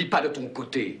 Toi, n'oublie pas de ton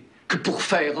côté que pour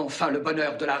faire enfin le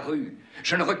bonheur de la rue,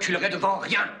 je ne reculerai devant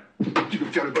rien. Tu veux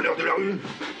faire le bonheur de la rue?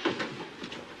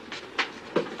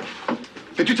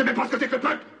 Et tu ne sais même pas ce que c'est que le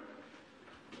peuple?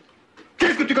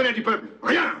 Qu'est-ce que tu connais du peuple?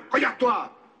 Rien.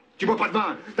 Regarde-toi. Tu bois pas de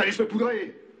vin, t'as les cheveux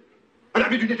poudrés. À la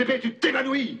vue d'une épée, tu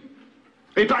t'évanouis.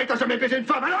 Et il paraît que t'as jamais baisé une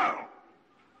femme, alors?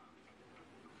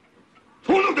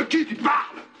 Au nom de qui tu te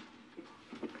parles?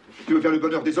 Tu veux faire le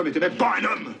bonheur des hommes et t'es même pas un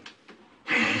homme.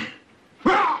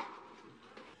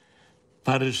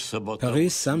 Paris,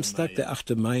 Samstag, der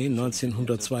 8. Mai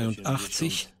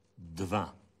 1982.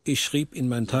 Ich schrieb in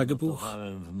mein Tagebuch: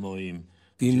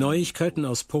 Die Neuigkeiten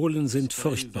aus Polen sind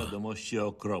furchtbar.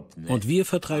 Und wir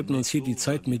vertreiben uns hier die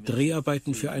Zeit mit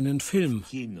Dreharbeiten für einen Film,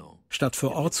 statt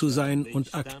vor Ort zu sein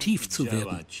und aktiv zu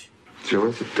werden. Tu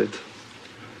vois cette tête?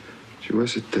 Tu vois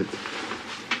cette tête?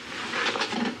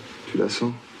 Tu la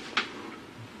sens?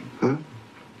 Hein?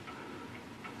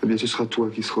 Eh bien, ce sera toi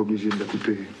qui seras obligé de la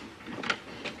couper.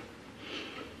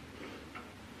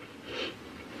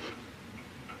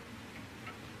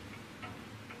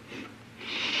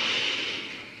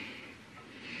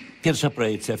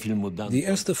 Die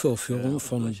erste Vorführung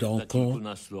von Danton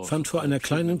fand vor einer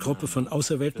kleinen Gruppe von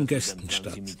auserwählten Gästen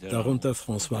statt, darunter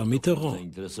François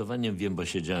Mitterrand.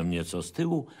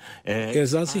 Er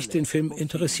sah sich den Film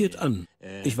interessiert an.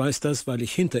 Ich weiß das, weil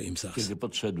ich hinter ihm saß.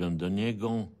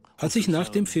 Als ich nach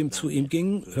dem Film zu ihm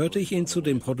ging, hörte ich ihn zu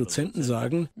dem Produzenten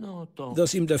sagen,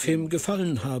 dass ihm der Film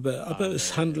gefallen habe, aber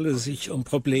es handele sich um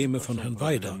Probleme von Herrn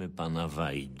Wajda.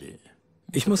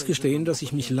 Ich muss gestehen, dass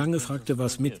ich mich lange fragte,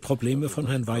 was mit Probleme von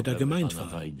Herrn Wajda gemeint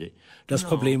war. Das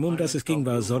Problem, um das es ging,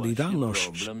 war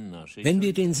Solidarność. Wenn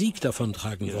wir den Sieg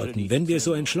davontragen wollten, wenn wir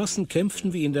so entschlossen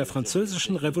kämpften wie in der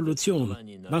Französischen Revolution,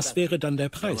 was wäre dann der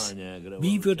Preis?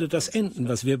 Wie würde das enden,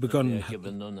 was wir begonnen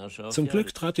hatten? Zum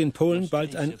Glück trat in Polen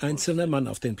bald ein einzelner Mann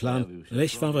auf den Plan,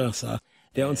 Lech Wałęsa,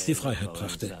 der uns die Freiheit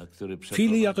brachte.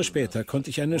 Viele Jahre später konnte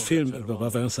ich einen Film über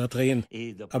Wałęsa drehen,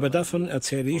 aber davon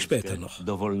erzähle ich später noch.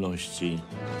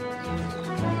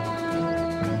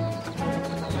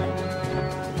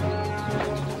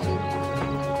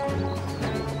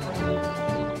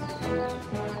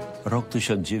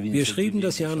 Wir schrieben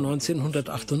das Jahr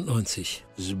 1998.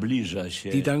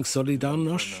 Die dank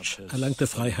Solidarność erlangte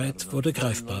Freiheit wurde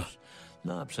greifbar.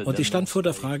 Und ich stand vor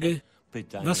der Frage,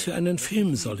 was für einen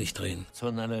Film soll ich drehen?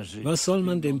 Was soll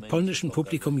man dem polnischen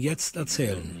Publikum jetzt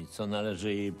erzählen?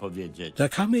 Da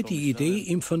kam mir die Idee,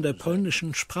 ihm von der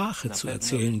polnischen Sprache zu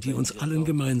erzählen, die uns allen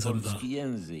gemeinsam war.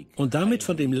 Und damit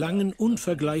von dem langen,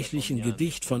 unvergleichlichen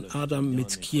Gedicht von Adam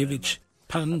Mickiewicz,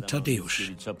 Pan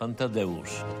Tadeusz.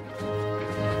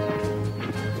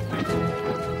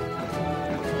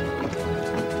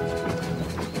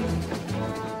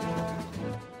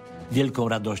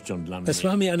 Es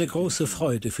war mir eine große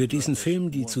Freude, für diesen Film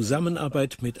die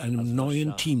Zusammenarbeit mit einem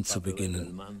neuen Team zu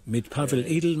beginnen, mit Paweł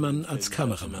Edelmann als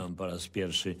Kameramann.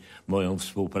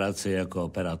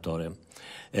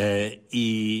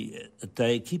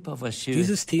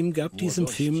 Dieses Team gab diesem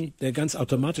Film, der ganz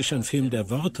automatisch ein Film der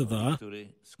Worte war,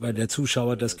 weil der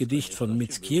Zuschauer das Gedicht von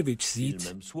Mickiewicz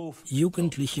sieht,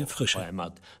 jugendliche Frische.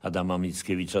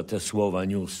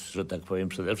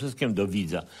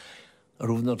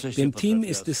 Dem Team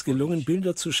ist es gelungen,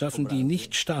 Bilder zu schaffen, die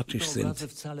nicht statisch sind,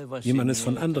 wie man es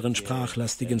von anderen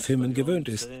sprachlastigen Filmen gewöhnt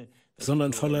ist,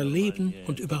 sondern voller Leben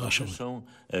und Überraschung.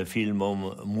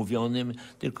 Filmom mówionym,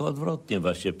 tylko odwrotnie,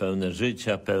 właśnie pełne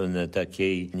życia, pełne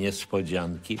takiej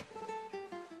niespodzianki.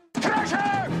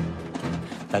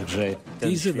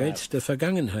 Diese Welt der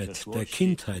Vergangenheit, der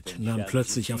Kindheit nahm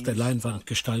plötzlich auf der Leinwand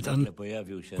Gestalt an.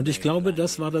 Und ich glaube,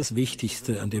 das war das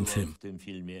Wichtigste an dem Film.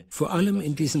 Vor allem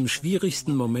in diesem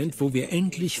schwierigsten Moment, wo wir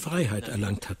endlich Freiheit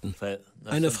erlangt hatten.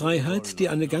 Eine Freiheit, die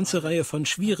eine ganze Reihe von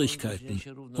Schwierigkeiten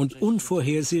und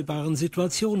unvorhersehbaren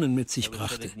Situationen mit sich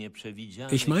brachte.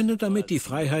 Ich meine damit die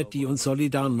Freiheit, die uns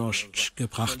Solidarność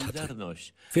gebracht hatte.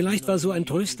 Vielleicht war so ein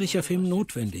tröstlicher Film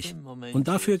notwendig. Und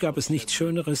dafür gab es nichts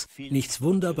Schöneres, nichts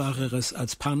Wunderbareres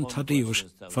als Pan Tadeusz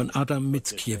von Adam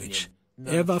Mickiewicz.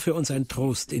 Er war für uns ein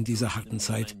Trost in dieser harten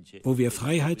Zeit, wo wir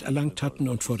Freiheit erlangt hatten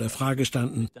und vor der Frage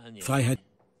standen, Freiheit.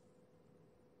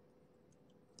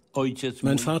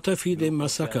 Mein Vater fiel dem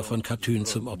Massaker von Katyn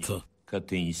zum Opfer.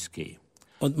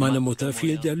 Und meine Mutter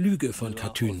fiel der Lüge von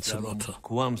Katyn zum Opfer.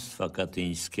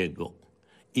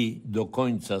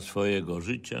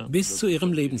 Bis zu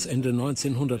ihrem Lebensende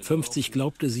 1950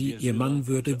 glaubte sie, ihr Mann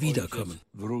würde wiederkommen.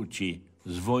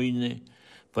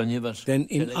 Denn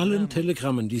in allen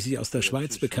Telegrammen, die sie aus der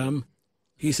Schweiz bekam,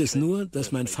 hieß es nur,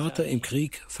 dass mein Vater im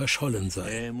Krieg verschollen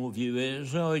sei.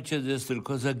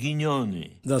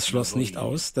 Das schloss nicht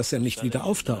aus, dass er nicht wieder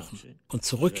auftauchen und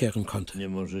zurückkehren konnte.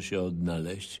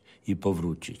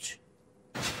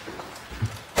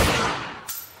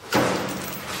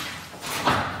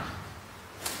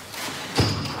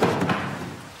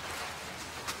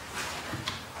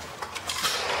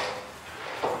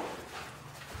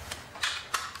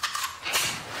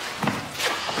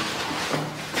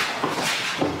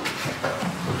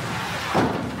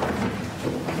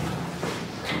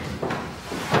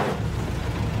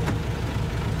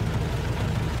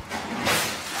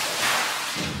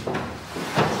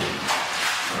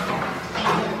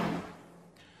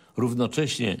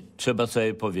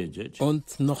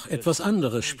 Und noch etwas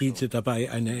anderes spielte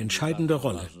dabei eine entscheidende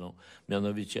Rolle.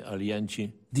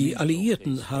 Die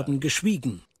Alliierten haben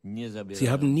geschwiegen. Sie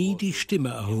haben nie die Stimme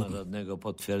erhoben.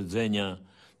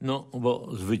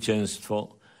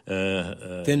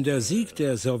 Denn der Sieg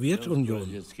der Sowjetunion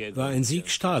war ein Sieg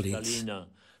Stalins,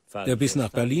 der bis nach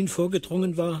Berlin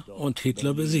vorgedrungen war und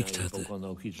Hitler besiegt hatte.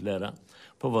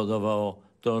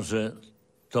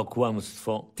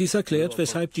 Dies erklärt,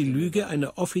 weshalb die Lüge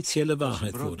eine offizielle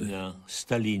Wahrheit wurde.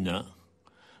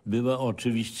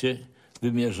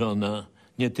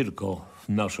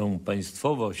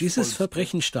 Dieses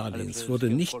Verbrechen Stalins wurde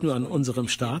nicht nur an unserem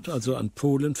Staat, also an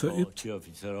Polen, verübt,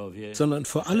 sondern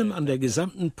vor allem an der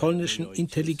gesamten polnischen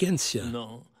Intelligenzia,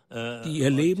 die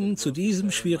ihr Leben zu diesem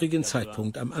schwierigen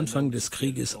Zeitpunkt am Anfang des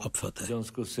Krieges opferte.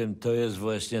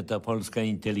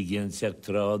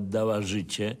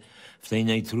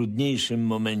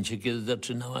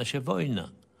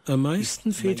 Am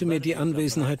meisten fehlte mir die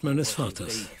Anwesenheit meines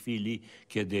Vaters. Ich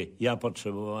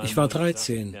war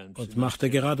 13 und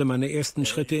machte gerade meine ersten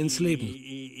Schritte ins Leben.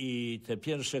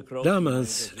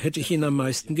 Damals hätte ich ihn am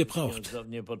meisten gebraucht.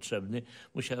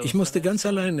 Ich musste ganz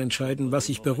allein entscheiden, was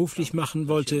ich beruflich machen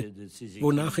wollte,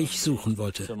 wonach ich suchen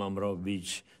wollte.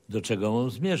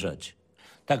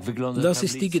 Das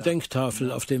ist die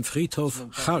Gedenktafel auf dem Friedhof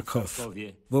Charkow,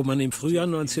 wo man im Frühjahr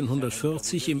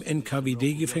 1940 im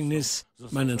NKWD-Gefängnis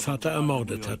meinen Vater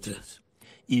ermordet hatte.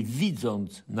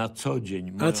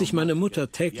 Als ich meine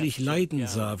Mutter täglich leiden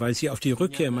sah, weil sie auf die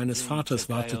Rückkehr meines Vaters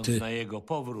wartete,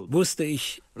 wusste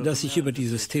ich, dass ich über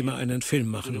dieses Thema einen Film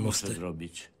machen musste.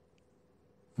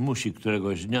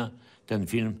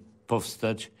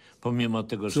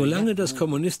 Solange das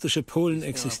kommunistische Polen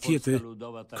existierte,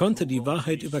 konnte die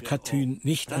Wahrheit über Katyn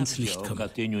nicht ans Licht kommen.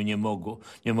 Die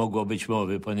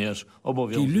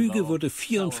Lüge wurde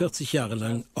 44 Jahre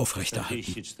lang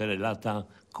aufrechterhalten.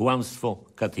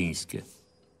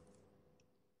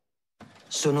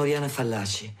 Sono Oriana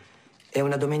Fallaci. È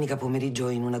una domenica pomeriggio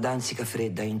in una Danzica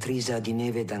fredda, intrisa di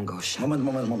neve ed angoscia.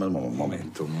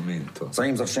 Momento.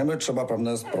 Zanim zaczniemy, trzeba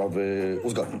pewne sprawy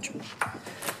uzgodnić.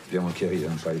 Dobbiamo chiarire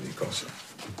un paio di cose.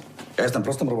 Ja jestem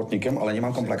prostym robotnikiem, ale nie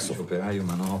mam kompleksów. Operaio,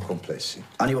 ma non ho complessi.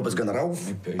 Ani wobec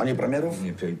generałów, ani premierów,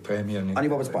 ani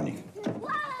wobec pani.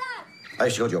 A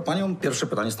jeśli chodzi o panią, pierwsze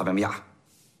pytanie stawiam ja.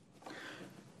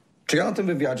 Czy ja na tym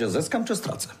wywiadzie zyskam, czy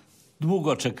stracę?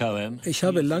 Ich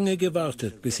habe lange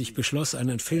gewartet, bis ich beschloss,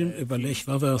 einen Film über Lech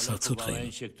Wałęsa zu drehen.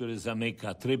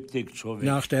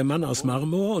 Nach Der Mann aus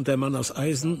Marmor und Der Mann aus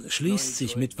Eisen schließt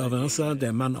sich mit Wałęsa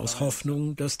Der Mann aus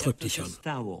Hoffnung das Triptychon.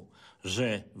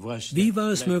 Wie war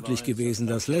es möglich gewesen,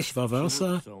 dass Lech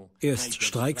Wałęsa erst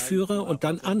Streikführer und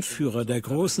dann Anführer der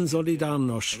großen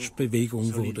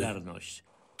Solidarność-Bewegung wurde?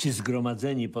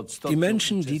 Die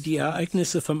Menschen, die die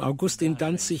Ereignisse vom August in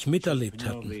Danzig miterlebt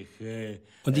hatten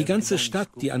und die ganze Stadt,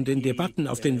 die an den Debatten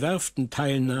auf den Werften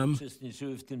teilnahm,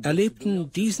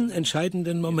 erlebten diesen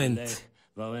entscheidenden Moment,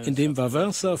 in dem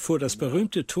Wałęsa vor das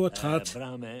berühmte Tor trat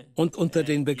und unter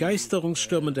den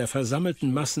Begeisterungsstürmen der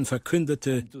versammelten Massen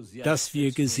verkündete, dass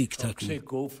wir gesiegt hatten.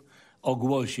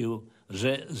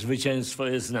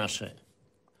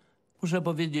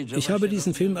 Ich habe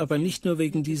diesen Film aber nicht nur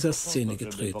wegen dieser Szene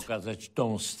gedreht.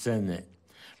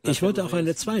 Ich wollte auch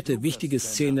eine zweite wichtige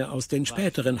Szene aus den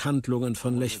späteren Handlungen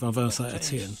von Lech Wałęsa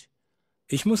erzählen.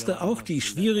 Ich musste auch die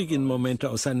schwierigen Momente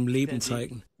aus seinem Leben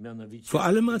zeigen. Vor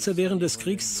allem, als er während des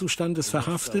Kriegszustandes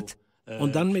verhaftet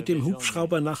und dann mit dem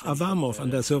Hubschrauber nach Awamow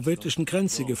an der sowjetischen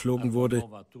Grenze geflogen wurde,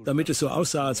 damit es so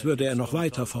aussah, als würde er noch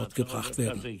weiter fortgebracht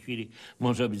werden.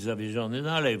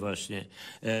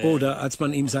 Oder als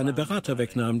man ihm seine Berater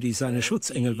wegnahm, die seine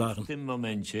Schutzengel waren.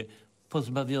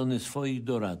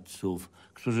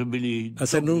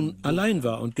 Als er nun allein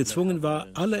war und gezwungen war,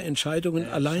 alle Entscheidungen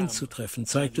allein zu treffen,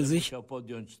 zeigte sich,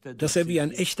 dass er wie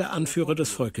ein echter Anführer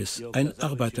des Volkes, ein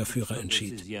Arbeiterführer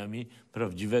entschied.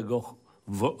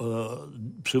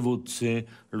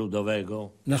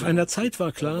 Nach einer Zeit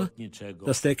war klar,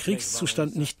 dass der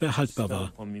Kriegszustand nicht mehr haltbar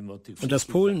war und dass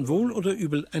Polen wohl oder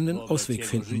übel einen Ausweg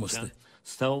finden musste.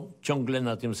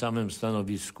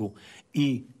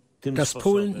 Dass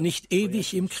Polen nicht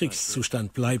ewig im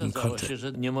Kriegszustand bleiben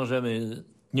konnte.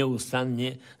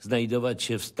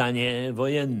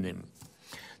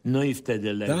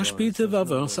 Da spielte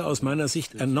Wałęsa aus meiner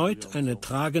Sicht erneut eine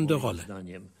tragende Rolle.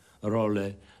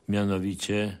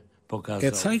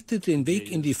 Er zeigte den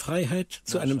Weg in die Freiheit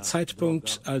zu einem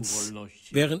Zeitpunkt, als,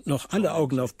 während noch alle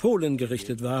Augen auf Polen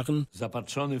gerichtet waren,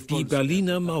 die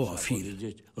Berliner Mauer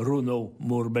fiel.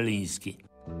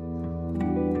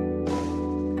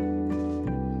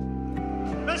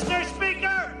 Mr.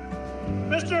 Speaker,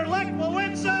 Mr. Lech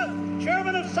Wałęsa,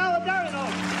 Chairman of Solidarity.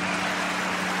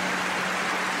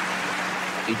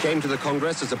 He came to the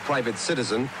Congress as a private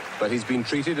citizen, but he's been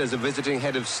treated as a visiting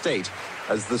head of state,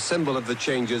 as the symbol of the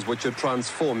changes which are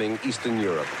transforming Eastern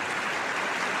Europe.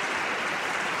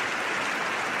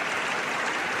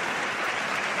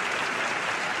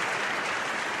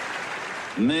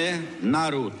 My,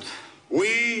 naród.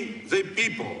 We, the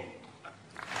people.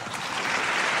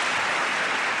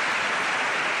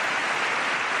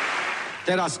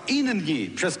 Teraz inni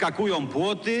przeskakują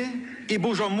płoty i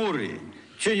burzą mury.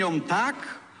 Czynią tak,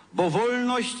 bo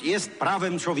wolność jest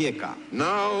prawem człowieka.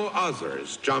 Now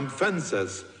others jump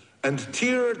fences and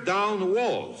tear down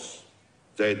walls.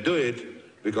 They do it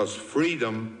because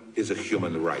freedom is a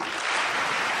human right.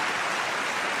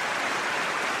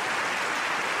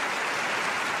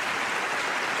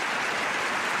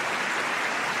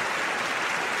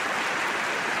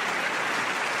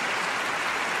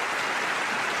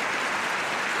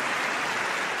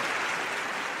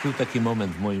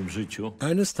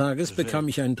 Eines Tages bekam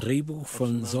ich ein Drehbuch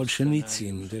von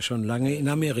Solzhenitsyn, der schon lange in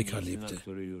Amerika lebte.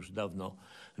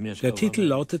 Der Titel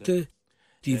lautete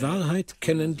Die Wahrheit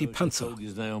kennen die Panzer.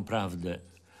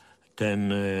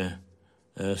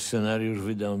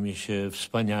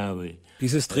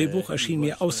 Dieses Drehbuch erschien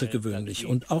mir außergewöhnlich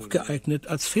und auch geeignet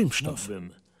als Filmstoff.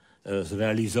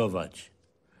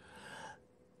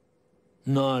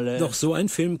 Doch so ein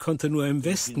Film konnte nur im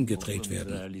Westen gedreht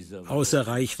werden, außer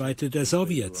Reichweite der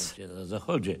Sowjets.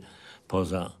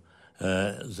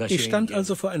 Ich stand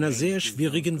also vor einer sehr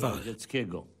schwierigen Wahl.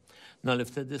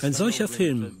 Ein solcher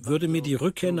Film würde mir die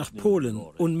Rückkehr nach Polen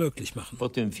unmöglich machen.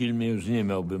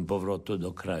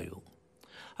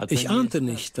 Ich ahnte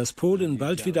nicht, dass Polen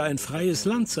bald wieder ein freies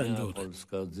Land sein würde,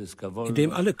 in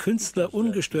dem alle Künstler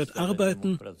ungestört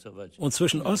arbeiten und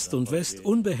zwischen Ost und West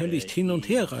unbehelligt hin und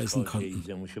her reisen konnten.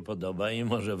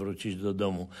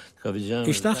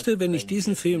 Ich dachte, wenn ich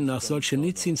diesen Film nach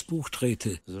Solzhenitsyns Buch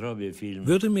drehte,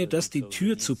 würde mir das die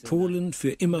Tür zu Polen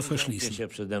für immer verschließen.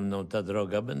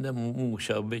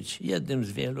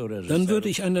 Dann würde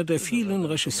ich einer der vielen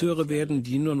Regisseure werden,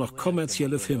 die nur noch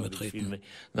kommerzielle Filme drehten.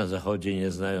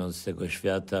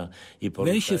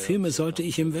 Welche Filme sollte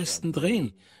ich im Westen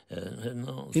drehen?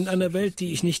 In einer Welt,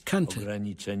 die ich nicht kannte.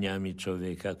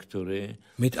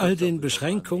 Mit all den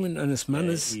Beschränkungen eines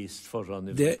Mannes,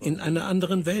 der in einer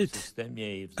anderen Welt,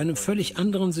 einem völlig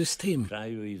anderen System,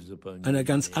 einer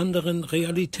ganz anderen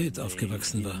Realität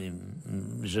aufgewachsen war.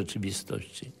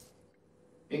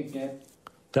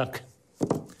 Tak,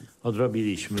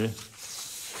 odrobiliśmy.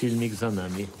 Filmik za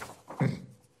nami.